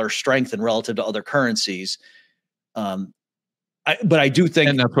US dollar strengthen relative to other currencies. But I do think,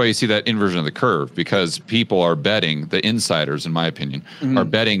 and that's why you see that inversion of the curve, because people are betting, the insiders, in my opinion, are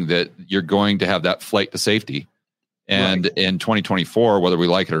betting that you're going to have that flight to safety. And in 2024, whether we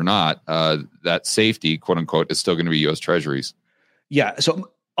like it or not, that safety, quote unquote, is still going to be U.S. Treasuries. Yeah.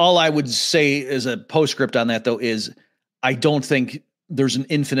 So all I would say as a postscript on that, though, is I don't think there's an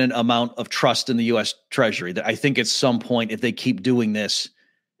infinite amount of trust in the U.S. Treasury. That I think at some point, if they keep doing this,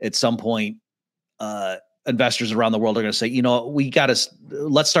 at some point, investors around the world are going to say,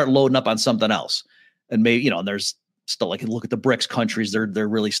 let's start loading up on something else. And maybe, there's still like, look at the BRICS countries. They're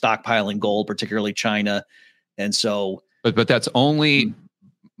really stockpiling gold, particularly China. And so, but that's only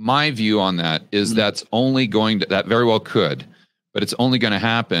my view on that is that's only that very well could, but it's only going to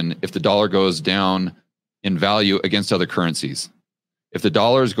happen if the dollar goes down in value against other currencies. If the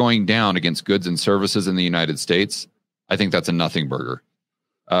dollar is going down against goods and services in the United States, I think that's a nothing burger.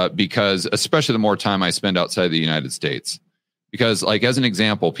 Because especially the more time I spend outside the United States, because like as an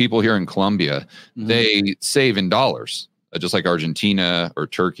example, people here in Colombia, they save in dollars, just like Argentina or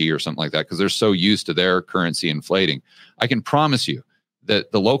Turkey or something like that, because they're so used to their currency inflating. I can promise you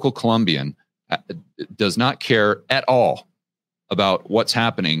that the local Colombian does not care at all about what's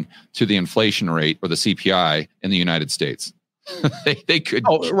happening to the inflation rate or the CPI in the United States. They could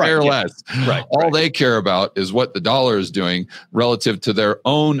care less. All they care about is what the dollar is doing relative to their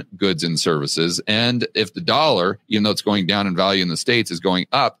own goods and services. And if the dollar, even though it's going down in value in the States, is going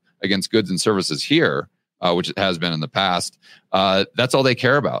up against goods and services here, which it has been in the past, that's all they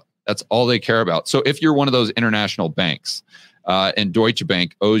care about. That's all they care about. So if you're one of those international banks and Deutsche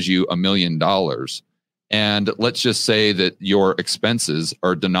Bank owes you $1 million, and let's just say that your expenses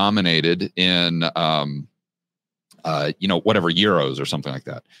are denominated in whatever euros or something like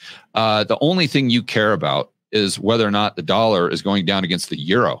that. The only thing you care about is whether or not the dollar is going down against the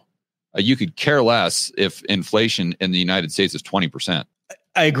euro. You could care less if inflation in the United States is 20%.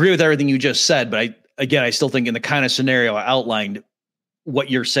 I agree with everything you just said, but I still think in the kind of scenario I outlined, what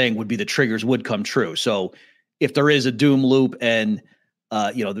you're saying would be the triggers would come true. So if there is a doom loop and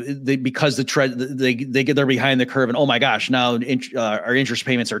because they're behind the curve and oh my gosh, now our interest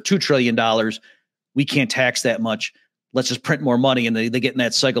payments are $2 trillion. We can't tax that much. Let's just print more money. And they get in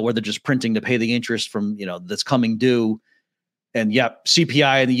that cycle where they're just printing to pay the interest from, that's coming due. And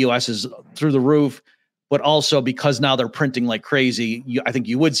CPI in the US is through the roof, but also because now they're printing like crazy, I think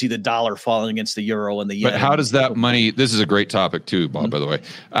you would see the dollar falling against the euro and the yen. But how does that money, this is a great topic too, Bob, by the way.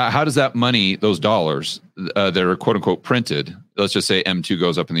 How does that money, those dollars that are quote unquote printed, let's just say M2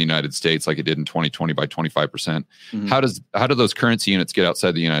 goes up in the United States like it did in 2020 by 25%. How do those currency units get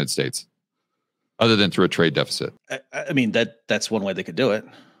outside the United States? Other than through a trade deficit. I mean, that's one way they could do it.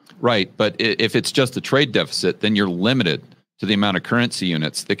 Right. But if it's just a trade deficit, then you're limited to the amount of currency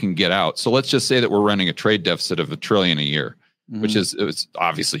units that can get out. So let's just say that we're running a trade deficit of $1 trillion a year, which is it's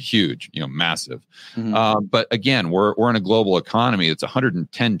obviously huge, massive. But again, we're in a global economy that's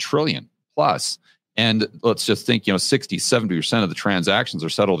 110 trillion plus. And let's just think, 60, 70% of the transactions are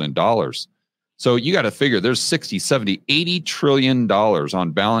settled in dollars. So you got to figure there's 60, 70, $80 trillion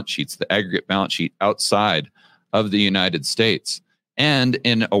on balance sheets, the aggregate balance sheet outside of the United States. And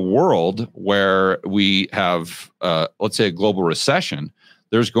in a world where we have, let's say, a global recession,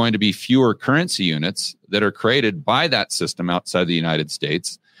 there's going to be fewer currency units that are created by that system outside the United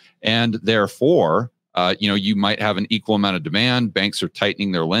States. And therefore, you might have an equal amount of demand. Banks are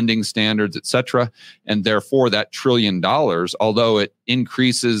tightening their lending standards, et cetera. And therefore, that $1 trillion, although it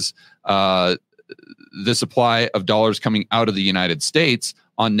increases the supply of dollars coming out of the United States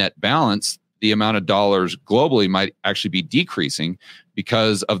on net balance, the amount of dollars globally might actually be decreasing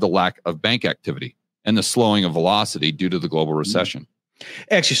because of the lack of bank activity and the slowing of velocity due to the global recession.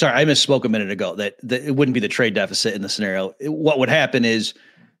 Actually, sorry, I misspoke a minute ago that it wouldn't be the trade deficit in the scenario. What would happen is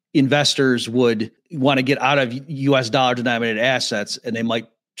investors would want to get out of US dollar denominated assets, and they might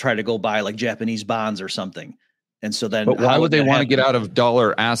try to go buy like Japanese bonds or something. And so then, but why would they want to get out of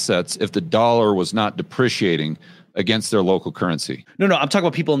dollar assets if the dollar was not depreciating against their local currency? No, I'm talking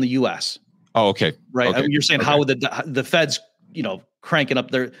about people in the US. Oh, okay. Right. Okay. I mean, you're saying how would the Fed's, cranking up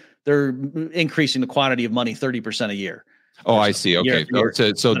they're increasing the quantity of money 30% a year. Oh, I see. Okay.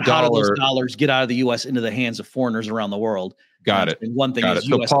 So how do those dollars get out of the U.S. into the hands of foreigners around the world? Got it. And one thing is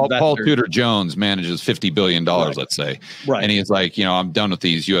so Paul Tudor Jones manages $50 billion, let's say. Right. And he's like, I'm done with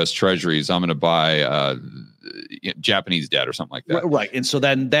these U.S. treasuries. I'm going to buy Japanese debt or something like that. Right. And so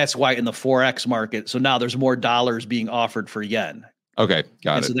then that's why in the Forex market, so now there's more dollars being offered for yen. Okay.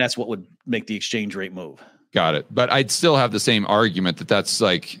 Got it. So that's what would make the exchange rate move. Got it. But I'd still have the same argument that's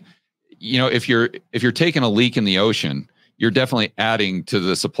like, if you're taking a leak in the ocean, you're definitely adding to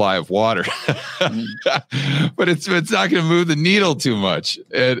the supply of water, but it's not going to move the needle too much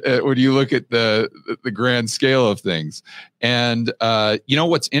when you look at the grand scale of things. And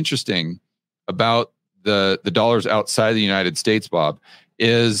what's interesting about the dollars outside the United States, Bob,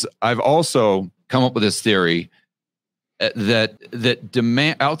 is I've also come up with this theory that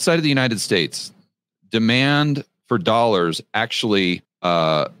demand outside of the United States, demand for dollars actually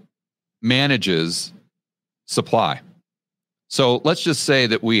manages supply. So let's just say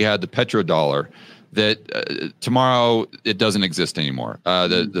that we had the petrodollar that tomorrow it doesn't exist anymore.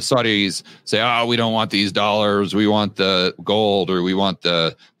 The Saudis say, we don't want these dollars. We want the gold, or we want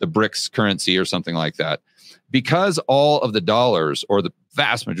the BRICS currency or something like that. Because all of the dollars, or the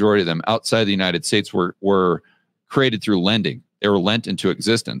vast majority of them outside the United States, were created through lending. They were lent into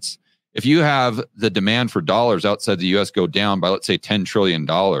existence. If you have the demand for dollars outside the U.S. go down by, let's say, $10 trillion,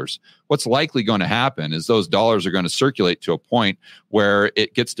 what's likely going to happen is those dollars are going to circulate to a point where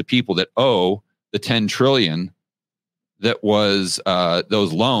it gets to people that owe the $10 trillion that was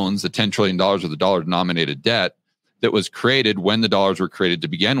those loans, the $10 trillion of the dollar-denominated debt that was created when the dollars were created to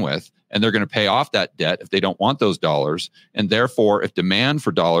begin with. And they're going to pay off that debt if they don't want those dollars. And therefore, if demand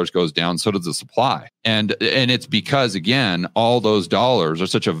for dollars goes down, so does the supply. And it's because, again, all those dollars, are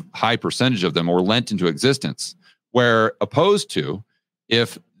such a high percentage of them, were lent into existence. Where opposed to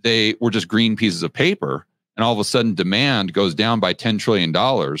if they were just green pieces of paper and all of a sudden demand goes down by $10 trillion,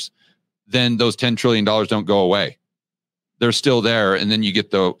 then those $10 trillion don't go away. They're still there. And then you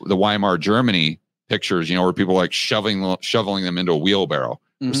get the Weimar Germany pictures, where people are like shoveling them into a wheelbarrow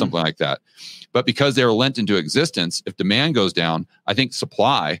or something like that. But because they were lent into existence, if demand goes down, I think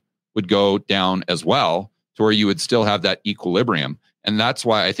supply would go down as well, to where you would still have that equilibrium. And that's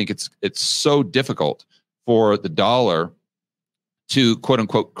why I think it's so difficult for the dollar to, quote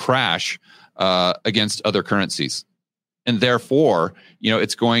unquote, crash against other currencies. And therefore,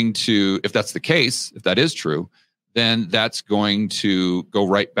 it's going to, if that's the case, if that is true, then that's going to go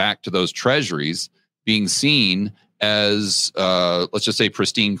right back to those treasuries being seen as, let's just say,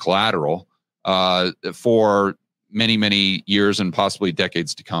 pristine collateral for many, many years and possibly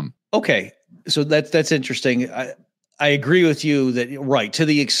decades to come. Okay. So that's interesting. I agree with you that, right, to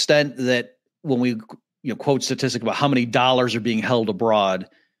the extent that when we quote statistic about how many dollars are being held abroad,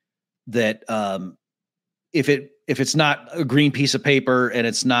 that if it's not a green piece of paper and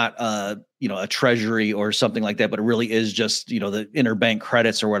it's not a treasury or something like that, but it really is just the interbank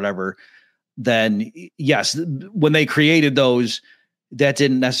credits or whatever, then yes, when they created those, that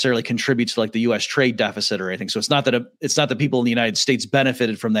didn't necessarily contribute to like the U.S. trade deficit or anything. So it's not that people in the United States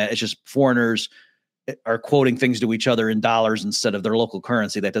benefited from that. It's just foreigners are quoting things to each other in dollars instead of their local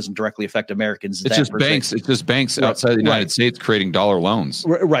currency. That doesn't directly affect Americans. It's just banks. It's just banks outside the United States creating dollar loans.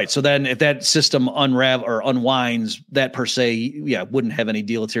 Right. So then if that system unwinds, that per se, wouldn't have any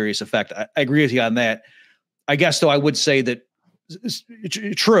deleterious effect. I agree with you on that. I guess, though, I would say that it's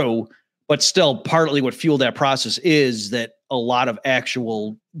true, but still partly what fueled that process is that a lot of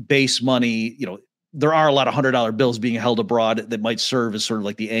actual base money, there are a lot of $100 bills being held abroad that might serve as sort of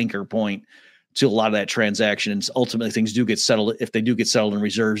like the anchor point to a lot of that transaction. And ultimately things do get settled. If they do get settled in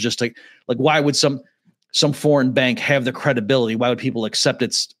reserves, just like why would some foreign bank have the credibility? Why would people accept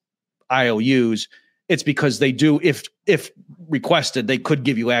its IOUs? It's because they do, if requested, they could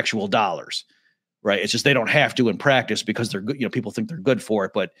give you actual dollars, right? It's just, they don't have to in practice because they're good. People think they're good for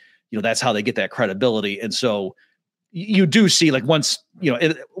it, but that's how they get that credibility. And so you do see, like, once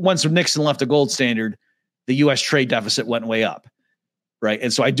Nixon left the gold standard, the U.S. trade deficit went way up. Right.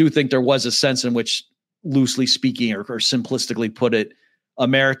 And so I do think there was a sense in which, loosely speaking, or simplistically put it,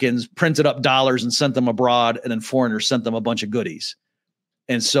 Americans printed up dollars and sent them abroad, and then foreigners sent them a bunch of goodies.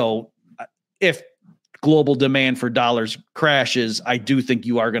 And so if global demand for dollars crashes, I do think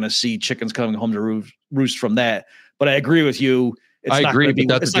you are going to see chickens coming home to roost from that. But I agree with you. It's not going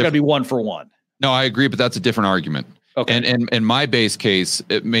to be one for one. No, I agree, but that's a different argument. Okay. And my base case,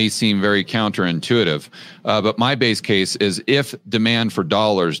 it may seem very counterintuitive, but my base case is if demand for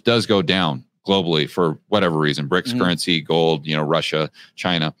dollars does go down globally for whatever reason, BRICS currency, gold, Russia,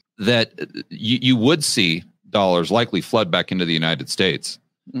 China, that you would see dollars likely flood back into the United States.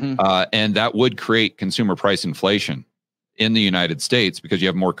 And that would create consumer price inflation in the United States because you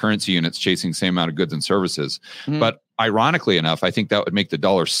have more currency units chasing the same amount of goods and services. But ironically enough, I think that would make the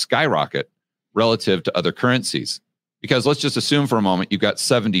dollar skyrocket relative to other currencies. Because let's just assume for a moment you've got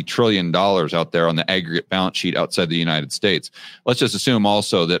 $70 trillion out there on the aggregate balance sheet outside the United States. Let's just assume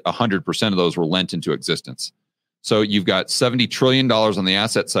also that 100% of those were lent into existence. So you've got $70 trillion on the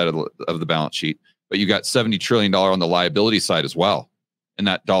asset side of the balance sheet, but you've got $70 trillion on the liability side as well, in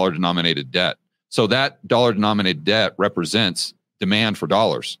that dollar-denominated debt. So that dollar-denominated debt represents demand for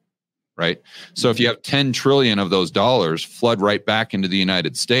dollars, right? So if you have 10 trillion of those dollars flood right back into the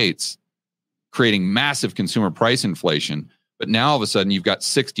United States, creating massive consumer price inflation, but now all of a sudden you've got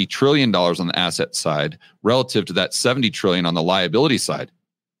 $60 trillion on the asset side relative to that 70 trillion on the liability side.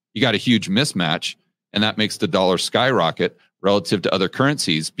 You got a huge mismatch, and that makes the dollar skyrocket relative to other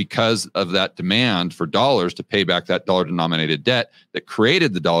currencies because of that demand for dollars to pay back that dollar-denominated debt that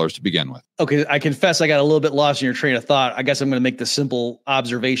created the dollars to begin with. Okay, I confess I got a little bit lost in your train of thought. I guess I'm going to make the simple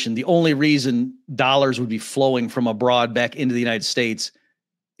observation. The only reason dollars would be flowing from abroad back into the United States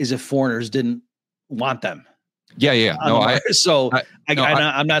is if foreigners didn't want them. Yeah. No,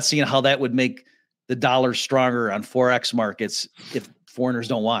 I'm not seeing how that would make the dollar stronger on Forex markets if foreigners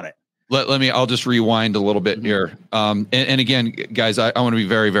don't want it. I'll just rewind a little bit here. And again, guys, I want to be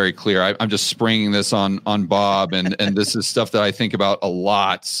very, very clear. I'm just springing this on Bob, and this is stuff that I think about a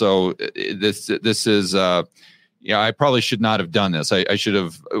lot. So this is, I probably should not have done this. I should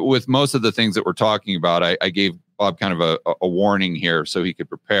have, with most of the things that we're talking about, I gave Bob kind of a warning here so he could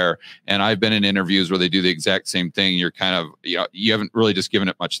prepare. And I've been in interviews where they do the exact same thing. You're kind of, you haven't really just given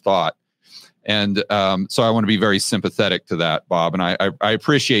it much thought. And so I want to be very sympathetic to that, Bob. And I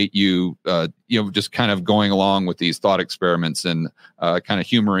appreciate you, just kind of going along with these thought experiments and kind of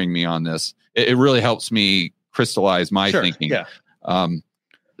humoring me on this. It really helps me crystallize my thinking. Yeah.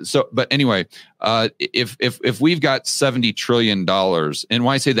 But anyway, if we've got $70 trillion, and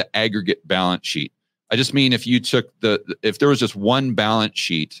when I say the aggregate balance sheet, I just mean if you took if there was just one balance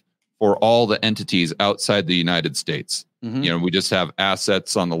sheet for all the entities outside the United States. We just have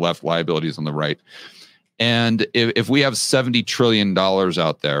assets on the left, liabilities on the right. And if we have $70 trillion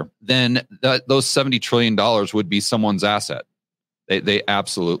out there, then those $70 trillion would be someone's asset. They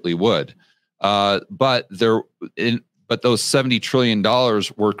absolutely would. But those $70 trillion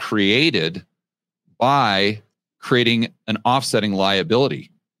were created by creating an offsetting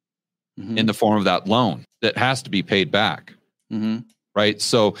liability in the form of that loan that has to be paid back. Right.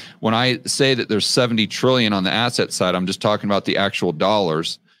 So when I say that there's 70 trillion on the asset side, I'm just talking about the actual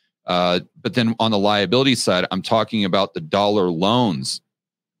dollars. But then on the liability side, I'm talking about the dollar loans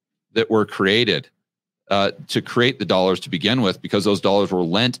that were created to create the dollars to begin with, because those dollars were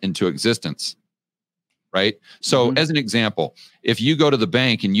lent into existence. Right. So as an example, if you go to the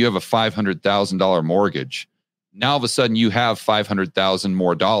bank and you have a $500,000 mortgage, now all of a sudden you have $500,000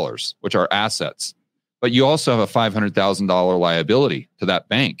 more dollars, which are assets. But you also have a $500,000 liability to that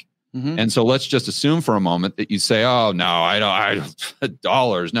bank. And so let's just assume for a moment that you say, oh, no, I don't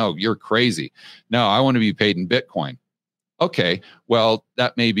dollars. No, you're crazy. No, I want to be paid in Bitcoin. Okay, well,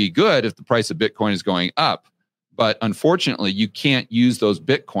 that may be good if the price of Bitcoin is going up. But unfortunately, you can't use those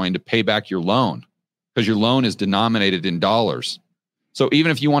Bitcoin to pay back your loan because your loan is denominated in dollars. So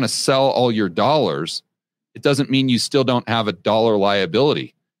even if you want to sell all your dollars, it doesn't mean you still don't have a dollar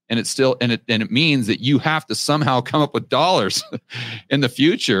liability. And it means that you have to somehow come up with dollars in the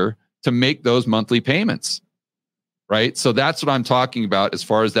future to make those monthly payments, right? So that's what I'm talking about as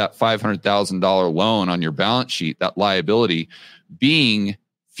far as that $500,000 loan on your balance sheet, that liability being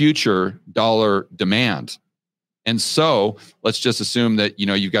future dollar demand. And so let's just assume that,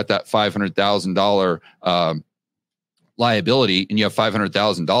 you've got that $500,000 liability and you have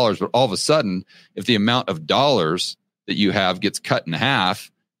 $500,000, but all of a sudden, if the amount of dollars that you have gets cut in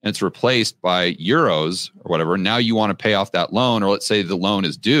half, and it's replaced by euros or whatever, now you want to pay off that loan, or let's say the loan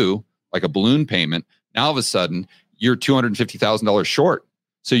is due, like a balloon payment. Now all of a sudden, you're $250,000 short.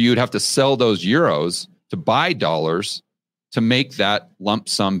 So you'd have to sell those euros to buy dollars to make that lump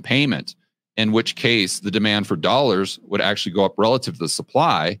sum payment. in which case the demand for dollars would actually go up relative to the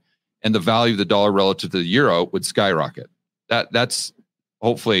supply, and the value of the dollar relative to the euro would skyrocket. That's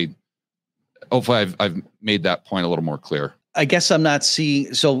hopefully I've made that point a little more clear. I guess I'm not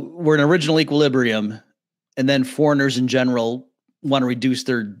seeing. So we're in original equilibrium, and then foreigners in general want to reduce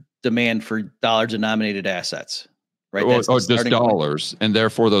their demand for dollar-denominated assets, right? Or just dollars, point. And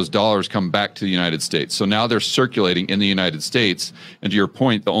therefore those dollars come back to the United States. So now they're circulating in the United States. And to your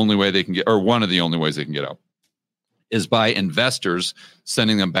point, the only way they can get, or one of the only ways they can get out, is by investors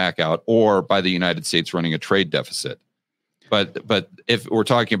sending them back out, or by the United States running a trade deficit. But if we're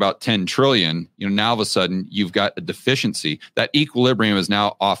talking about 10 trillion, now all of a sudden you've got a deficiency. That equilibrium is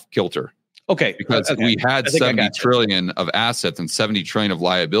now off kilter. Okay. Because we had 70 trillion of assets and 70 trillion of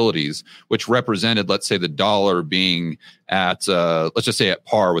liabilities, which represented, let's say, the dollar being at, let's just say at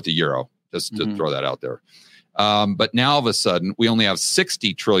par with the euro, just to throw that out there. But now all of a sudden we only have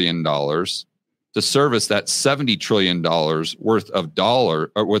 $60 trillion to service that $70 trillion worth of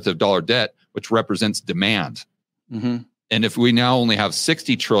dollar debt, which represents demand. Mm-hmm. And if we now only have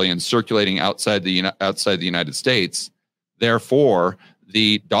 60 trillion circulating outside the United States, therefore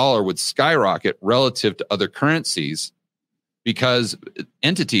the dollar would skyrocket relative to other currencies, because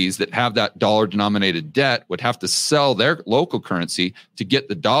entities that have that dollar denominated debt would have to sell their local currency to get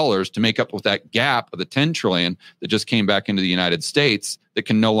the dollars to make up with that gap of the 10 trillion that just came back into the United States that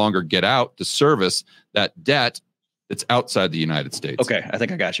can no longer get out to service that debt that's outside the United States. Okay, I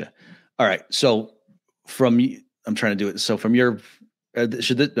think I got you. All right, so I'm trying to do it. So from your, this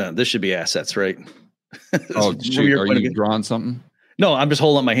should be assets, right? Oh, shoot, are you drawing something? No, I'm just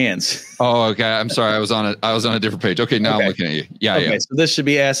holding up my hands. Oh, okay. I'm sorry. I was on a different page. Okay, now I'm looking at you. Yeah, okay, yeah. So this should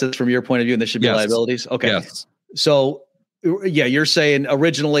be assets from your point of view, and this should be liabilities. Okay. Yes. So, yeah, you're saying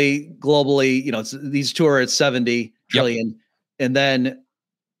originally, globally, these two are at 70 trillion, and then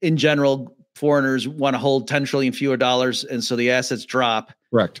in general, foreigners want to hold 10 trillion fewer dollars, and so the assets drop.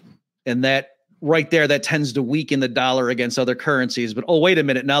 Correct. And that right there, that tends to weaken the dollar against other currencies. But wait a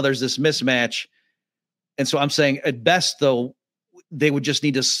minute, now there's this mismatch, and so I'm saying at best, though, they would just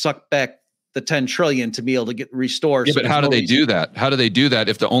need to suck back the 10 trillion to be able to get restored. Yeah, but how do they do that? How do they do that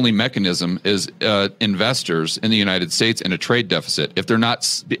if the only mechanism is investors in the United States in a trade deficit? If they're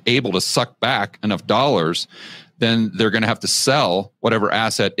not able to suck back enough dollars, then they're going to have to sell whatever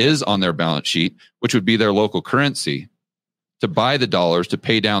asset is on their balance sheet, which would be their local currency, to buy the dollars to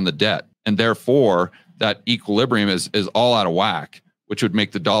pay down the debt. And therefore, that equilibrium is all out of whack, which would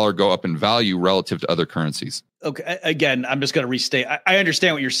make the dollar go up in value relative to other currencies. Okay. Again, I'm just going to restate. I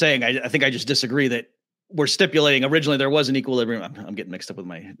understand what you're saying. I think I just disagree that we're stipulating originally there was an equilibrium. I'm getting mixed up with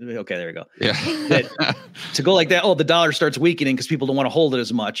okay, there we go. Yeah. To go like that, the dollar starts weakening because people don't want to hold it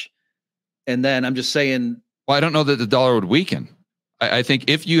as much. And then I'm just saying. Well, I don't know that the dollar would weaken. I think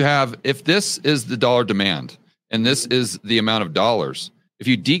if this is the dollar demand and this is the amount of dollars, if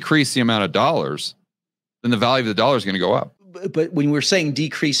you decrease the amount of dollars, then the value of the dollar is going to go up. But when we're saying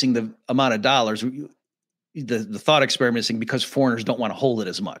decreasing the amount of dollars, the thought experiment is saying because foreigners don't want to hold it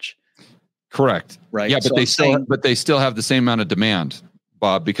as much. Correct. Right. Yeah, but they still have the same amount of demand,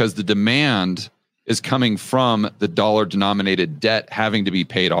 Bob, because the demand is coming from the dollar denominated debt having to be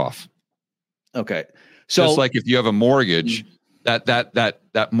paid off. Okay. So just like if you have a mortgage,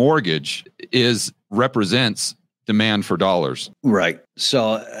 that mortgage represents demand for dollars. Right.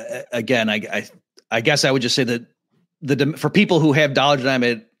 So again, I guess I would just say that for people who have dollar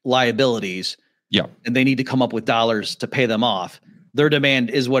denominated liabilities, and they need to come up with dollars to pay them off, their demand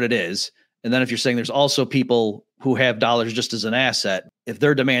is what it is. And then if you're saying there's also people who have dollars just as an asset, if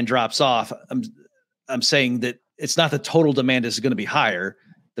their demand drops off, I'm saying that it's not the total demand is going to be higher.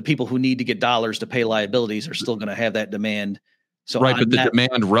 The people who need to get dollars to pay liabilities are still going to have that demand. So right, but the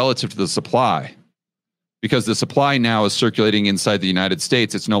demand relative to the supply, because the supply now is circulating inside the United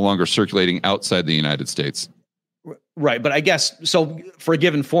States, it's no longer circulating outside the United States. Right, but I guess so. For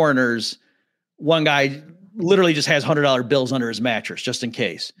given foreigners, one guy literally just has $100 bills under his mattress just in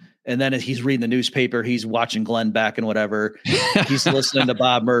case. And then he's reading the newspaper, he's watching Glenn Beck and whatever. He's listening to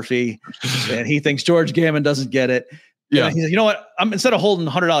Bob Murphy, and he thinks George Gammon doesn't get it. Yeah, he's like, you know what? Instead of holding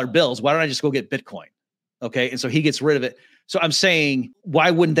 $100 bills, why don't I just go get Bitcoin? Okay, and so he gets rid of it. So I'm saying, why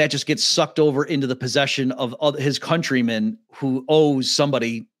wouldn't that just get sucked over into the possession of his countrymen who owes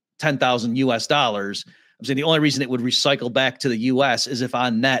somebody $10,000 US? I'm saying the only reason it would recycle back to the US is if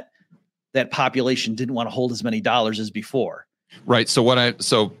on net that population didn't want to hold as many dollars as before. Right. So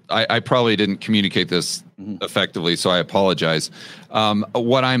I probably didn't communicate this effectively, so I apologize.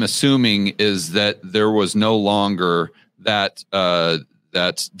 What I'm assuming is that there was no longer that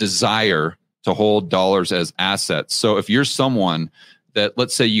desire to hold dollars as assets. So if you're someone that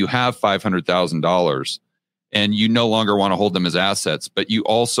let's say you have $500,000 and you no longer want to hold them as assets, but you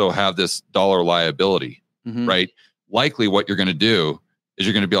also have this dollar liability, right? Likely what you're going to do is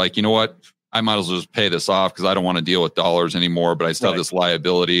you're going to be like, you know what? I might as well just pay this off because I don't want to deal with dollars anymore, but I still have this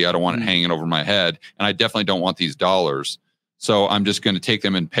liability. I don't want it hanging over my head. And I definitely don't want these dollars. So I'm just going to take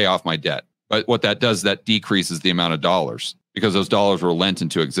them and pay off my debt. But what that does, that decreases the amount of dollars because those dollars were lent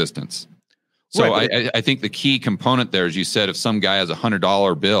into existence. So I think the key component there is you said if some guy has a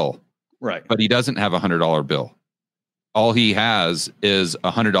 $100 bill, right, but he doesn't have a $100 bill, all he has is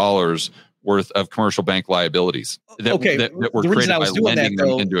 $100 worth of commercial bank liabilities that were created by lending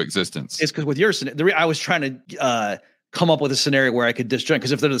them into existence. Is because with your scenario, I was trying to come up with a scenario where I could disjoint,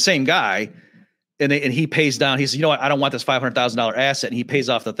 because if they're the same guy and he pays down, he says, you know what, I don't want this $500,000 asset, and he pays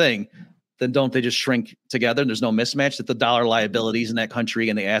off the thing, then don't they just shrink together and there's no mismatch, that the dollar liabilities in that country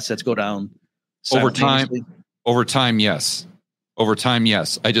and the assets go down over time? Yes. Over time,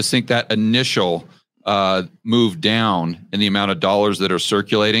 yes. I just think that initial move down in the amount of dollars that are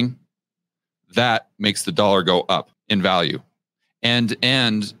circulating, that makes the dollar go up in value. And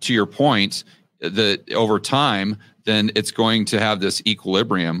to your point, over time, then it's going to have this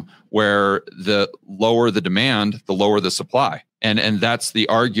equilibrium where the lower the demand, the lower the supply. And that's the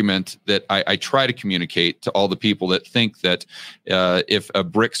argument that I try to communicate to all the people that think that if a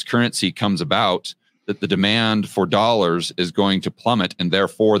BRICS currency comes about, that the demand for dollars is going to plummet, and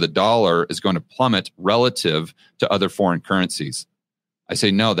therefore the dollar is going to plummet relative to other foreign currencies. I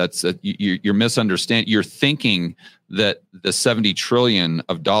say, no, you're misunderstanding. You're thinking that the 70 trillion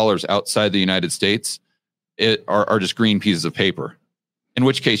of dollars outside the United States are just green pieces of paper, in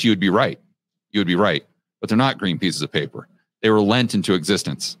which case you would be right. You would be right, but they're not green pieces of paper. They were lent into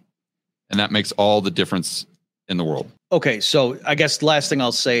existence, and that makes all the difference in the world. Okay, so I guess the last thing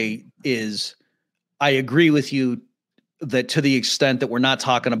I'll say is I agree with you that to the extent that we're not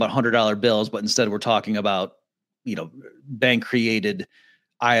talking about $100 bills, but instead we're talking about, bank created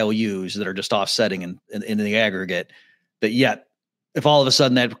IOUs that are just offsetting in the aggregate, that yet if all of a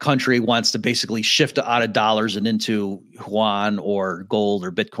sudden that country wants to basically shift out of dollars and into yuan or gold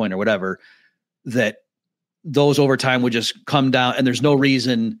or Bitcoin or whatever, that those over time would just come down. And there's no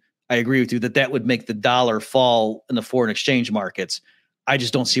reason, I agree with you, that would make the dollar fall in the foreign exchange markets. I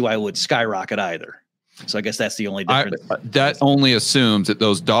just don't see why it would skyrocket either. So I guess that's the only difference. That only assumes that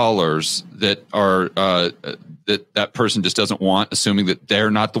those dollars that are that person just doesn't want, assuming that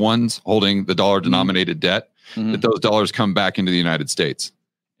they're not the ones holding the dollar denominated debt, that those dollars come back into the United States,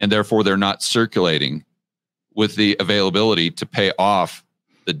 and therefore they're not circulating with the availability to pay off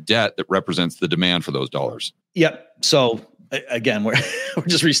the debt that represents the demand for those dollars. Yep. So again, we're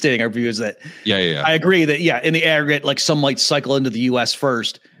just restating our views that yeah. I agree that in the aggregate, like some might cycle into the US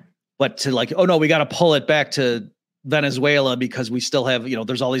first, but to like, oh no, we got to pull it back to Venezuela because we still have,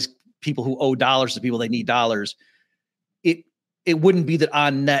 there's all these people who owe dollars to people, they need dollars. It wouldn't be that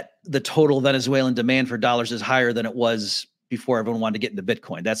on net, the total Venezuelan demand for dollars is higher than it was before everyone wanted to get into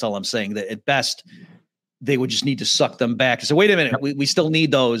Bitcoin. That's all I'm saying, that at best they would just need to suck them back. So wait a minute, we still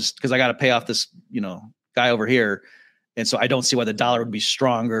need those because I got to pay off this, guy over here. And so I don't see why the dollar would be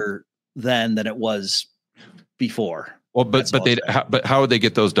stronger than it was before. Well, but how would they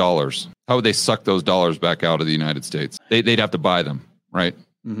get those dollars? How would they suck those dollars back out of the United States? They'd have to buy them, right?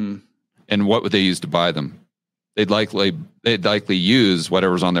 Mm-hmm. And what would they use to buy them? They'd likely use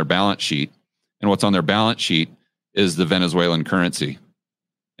whatever's on their balance sheet, and what's on their balance sheet is the Venezuelan currency,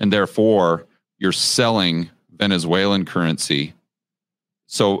 and therefore you're selling Venezuelan currency,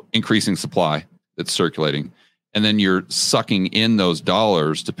 so increasing supply that's circulating, and then you're sucking in those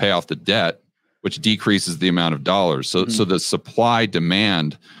dollars to pay off the debt, which decreases the amount of dollars. So the supply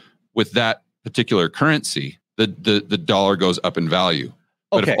demand with that particular currency, the dollar goes up in value.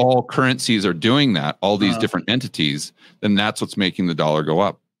 But if all currencies are doing that, all these different entities, then that's what's making the dollar go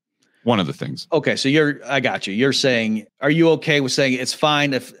up. One of the things. Okay, so I got you. You're saying, are you okay with saying it's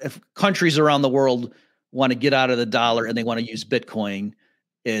fine if countries around the world want to get out of the dollar and they want to use Bitcoin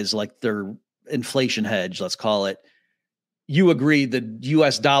as like their inflation hedge, let's call it? You agree the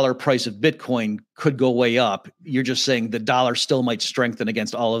US dollar price of Bitcoin could go way up. You're just saying the dollar still might strengthen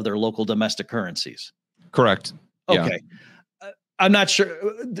against all of their local domestic currencies. Correct. Okay. Yeah. I'm not sure,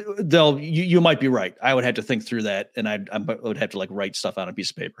 though. You might be right. I would have to think through that, and I would have to like write stuff on a piece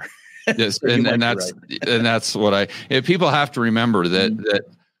of paper. Yes, so and that's what if people have to remember that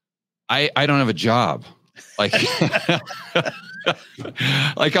I don't have a job, like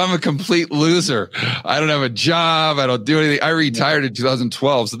like I'm a complete loser. I don't have a job. I don't do anything. I retired in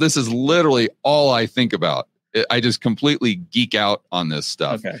 2012, so this is literally all I think about. I just completely geek out on this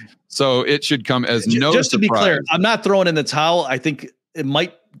stuff. Okay. So it should come as no surprise. Just to be clear, I'm not throwing in the towel. I think it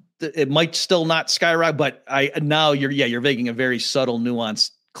might still not skyrocket, but you're making a very subtle,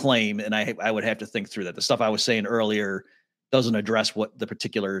 nuanced claim, and I would have to think through that. The stuff I was saying earlier doesn't address what the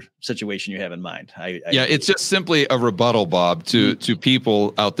particular situation you have in mind. It's just simply a rebuttal, Bob, to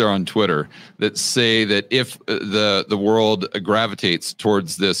people out there on Twitter that say that if the world gravitates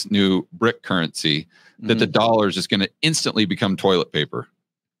towards this new brick currency, that the dollar is just going to instantly become toilet paper.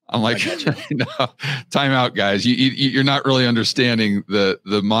 I'm like, no, time out, guys. You're not really understanding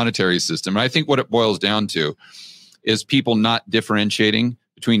the monetary system. And I think what it boils down to is people not differentiating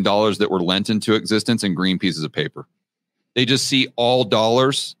between dollars that were lent into existence and green pieces of paper. They just see all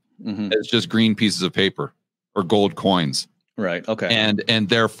dollars as just green pieces of paper or gold coins. Right. Okay. And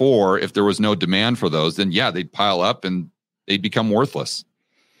therefore, if there was no demand for those, then they'd pile up and they'd become worthless.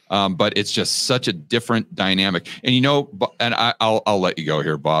 But it's just such a different dynamic. And and I'll let you go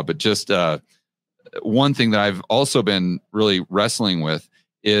here, Bob. But just one thing that I've also been really wrestling with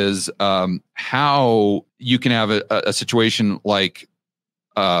is how you can have a situation like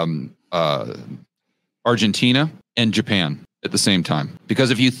Argentina and Japan at the same time.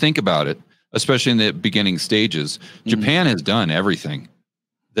 Because if you think about it, especially in the beginning stages, Japan has done everything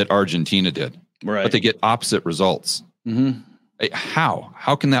that Argentina did, right? But they get opposite results.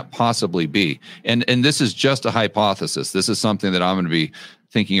 How can that possibly be? And this is just a hypothesis. This is something that I'm going to be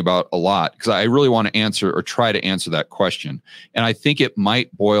thinking about a lot because I really want to answer or try to answer that question. And I think it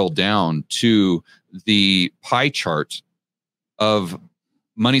might boil down to the pie chart of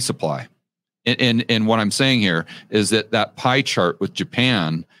money supply. And what I'm saying here is that pie chart with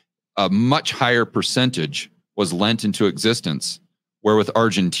Japan, a much higher percentage was lent into existence, where with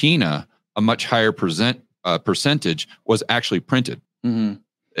Argentina, a much higher percentage was actually printed. And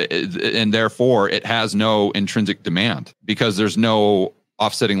therefore, it has no intrinsic demand because there's no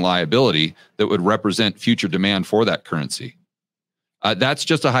offsetting liability that would represent future demand for that currency. That's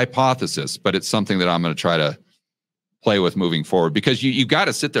just a hypothesis, but it's something that I'm going to try to play with moving forward because you got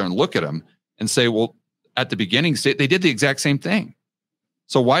to sit there and look at them and say, well, at the beginning state, they did the exact same thing.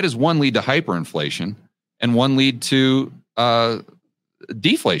 So why does one lead to hyperinflation and one lead to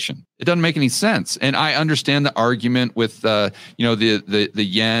deflation? It doesn't make any sense. And I understand the argument with the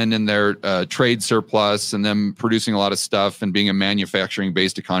yen and their trade surplus and them producing a lot of stuff and being a manufacturing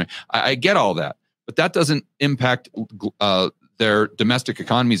based economy. I get all that, but that doesn't impact their domestic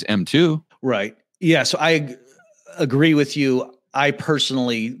economy's M2. Right. Yeah. So I agree with you. I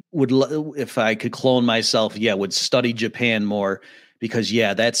personally would, if I could clone myself, would study Japan more because,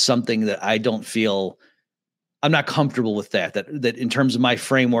 that's something that I don't feel I'm not comfortable with that in terms of my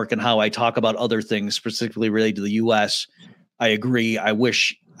framework and how I talk about other things, specifically related to the U.S. I agree. I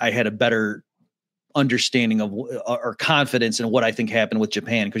wish I had a better understanding of or confidence in what I think happened with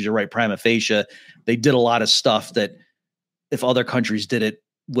Japan. Because you're right, prima facie, they did a lot of stuff that if other countries did it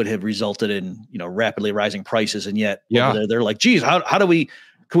would have resulted in, rapidly rising prices. And yet they're like, geez,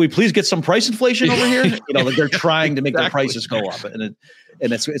 can we please get some price inflation over here? Like they're trying to make their prices go up and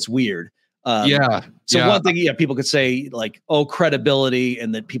it's weird. One thing, people could say like, credibility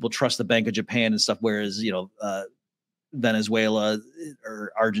and that people trust the Bank of Japan and stuff. Whereas, Venezuela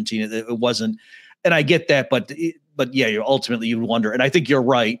or Argentina, it wasn't. And I get that, but ultimately you wonder. And I think you're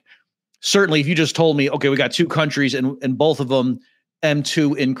right. Certainly if you just told me, okay, we got two countries and both of them,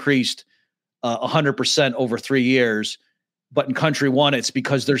 M2 increased 100% over 3 years. But in country one, it's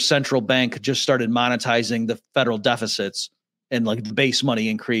because their central bank just started monetizing the federal deficits and like the base money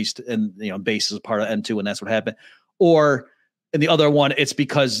increased and, base is part of M2 and that's what happened. Or in the other one, it's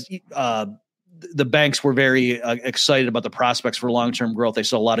because the banks were very excited about the prospects for long-term growth. They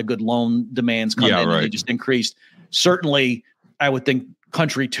saw a lot of good loan demands come in and they just increased. Certainly, I would think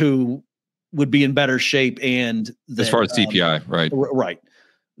country two would be in better shape and as far as CPI, right. Right.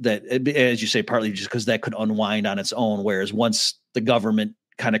 That, as you say, partly just because that could unwind on its own. Whereas once the government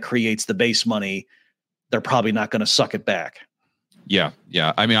kind of creates the base money, they're probably not going to suck it back. Yeah.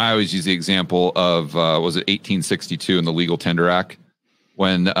 I mean, I always use the example of, was it 1862 in the Legal Tender Act?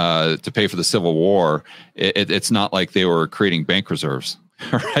 When to pay for the Civil War, it's not like they were creating bank reserves.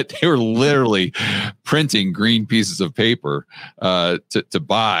 Right? They were literally printing green pieces of paper to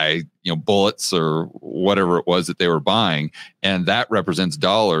buy, bullets or whatever it was that they were buying, and that represents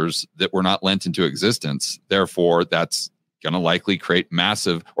dollars that were not lent into existence. Therefore, that's going to likely create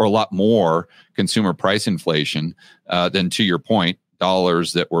massive or a lot more consumer price inflation than, to your point,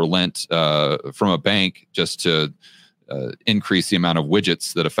 dollars that were lent from a bank just to increase the amount of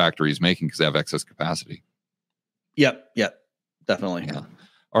widgets that a factory is making because they have excess capacity. Yep, definitely. Yeah.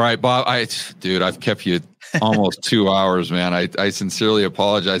 All right, Bob. Dude, I've kept you almost 2 hours, man. I sincerely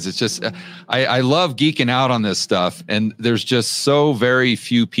apologize. It's just, I love geeking out on this stuff, and there's just so very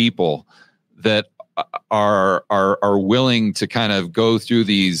few people that are willing to kind of go through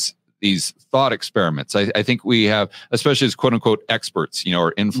these thought experiments. I think we have, especially as quote unquote experts,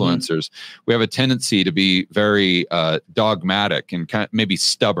 or influencers, we have a tendency to be very dogmatic and kind of maybe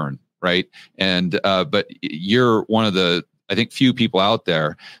stubborn, right? And but you're one of the, I think, few people out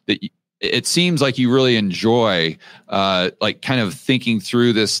there that it seems like you really enjoy like kind of thinking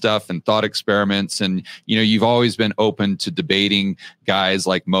through this stuff and thought experiments. And, you've always been open to debating guys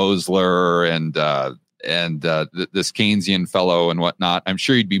like Mosler and this Keynesian fellow and whatnot. I'm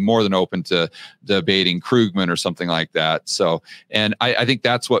sure you'd be more than open to debating Krugman or something like that. So, and I think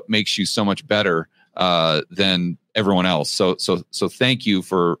that's what makes you so much better than everyone else. So thank you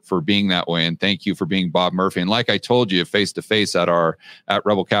for being that way. And thank you for being Bob Murphy. And like I told you face to face at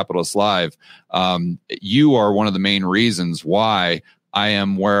Rebel Capitalist Live, you are one of the main reasons why I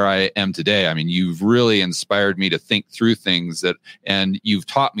am where I am today. I mean, you've really inspired me to think through things and you've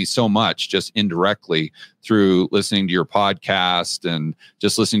taught me so much just indirectly through listening to your podcast and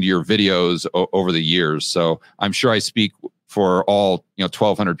just listening to your videos over the years. So I'm sure I speak for all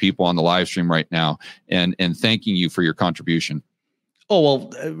 1,200 people on the live stream right now, and thanking you for your contribution. Oh,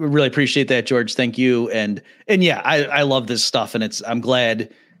 well, I really appreciate that, George. Thank you. And yeah, I love this stuff, and I'm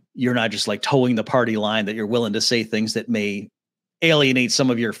glad you're not just like towing the party line, that you're willing to say things that may alienate some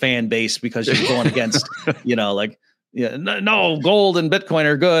of your fan base because you're going against, no, gold and Bitcoin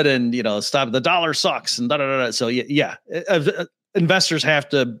are good, and stop, the dollar sucks, and da da da. So yeah, investors have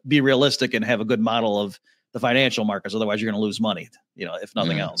to be realistic and have a good model of the financial markets. Otherwise, you're going to lose money, if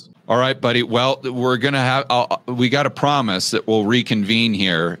nothing else. All right, buddy. Well, we're going to we got to promise that we'll reconvene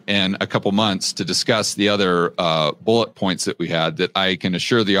here in a couple months to discuss the other bullet points that we had, that I can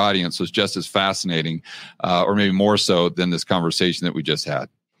assure the audience was just as fascinating, or maybe more so than this conversation that we just had.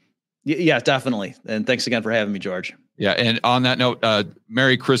 Yeah, definitely. And thanks again for having me, George. Yeah. And on that note,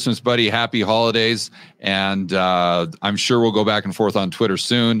 Merry Christmas, buddy. Happy holidays. And I'm sure we'll go back and forth on Twitter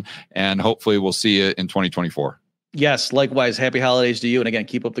soon. And hopefully we'll see you in 2024. Yes. Likewise. Happy holidays to you. And again,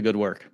 keep up the good work.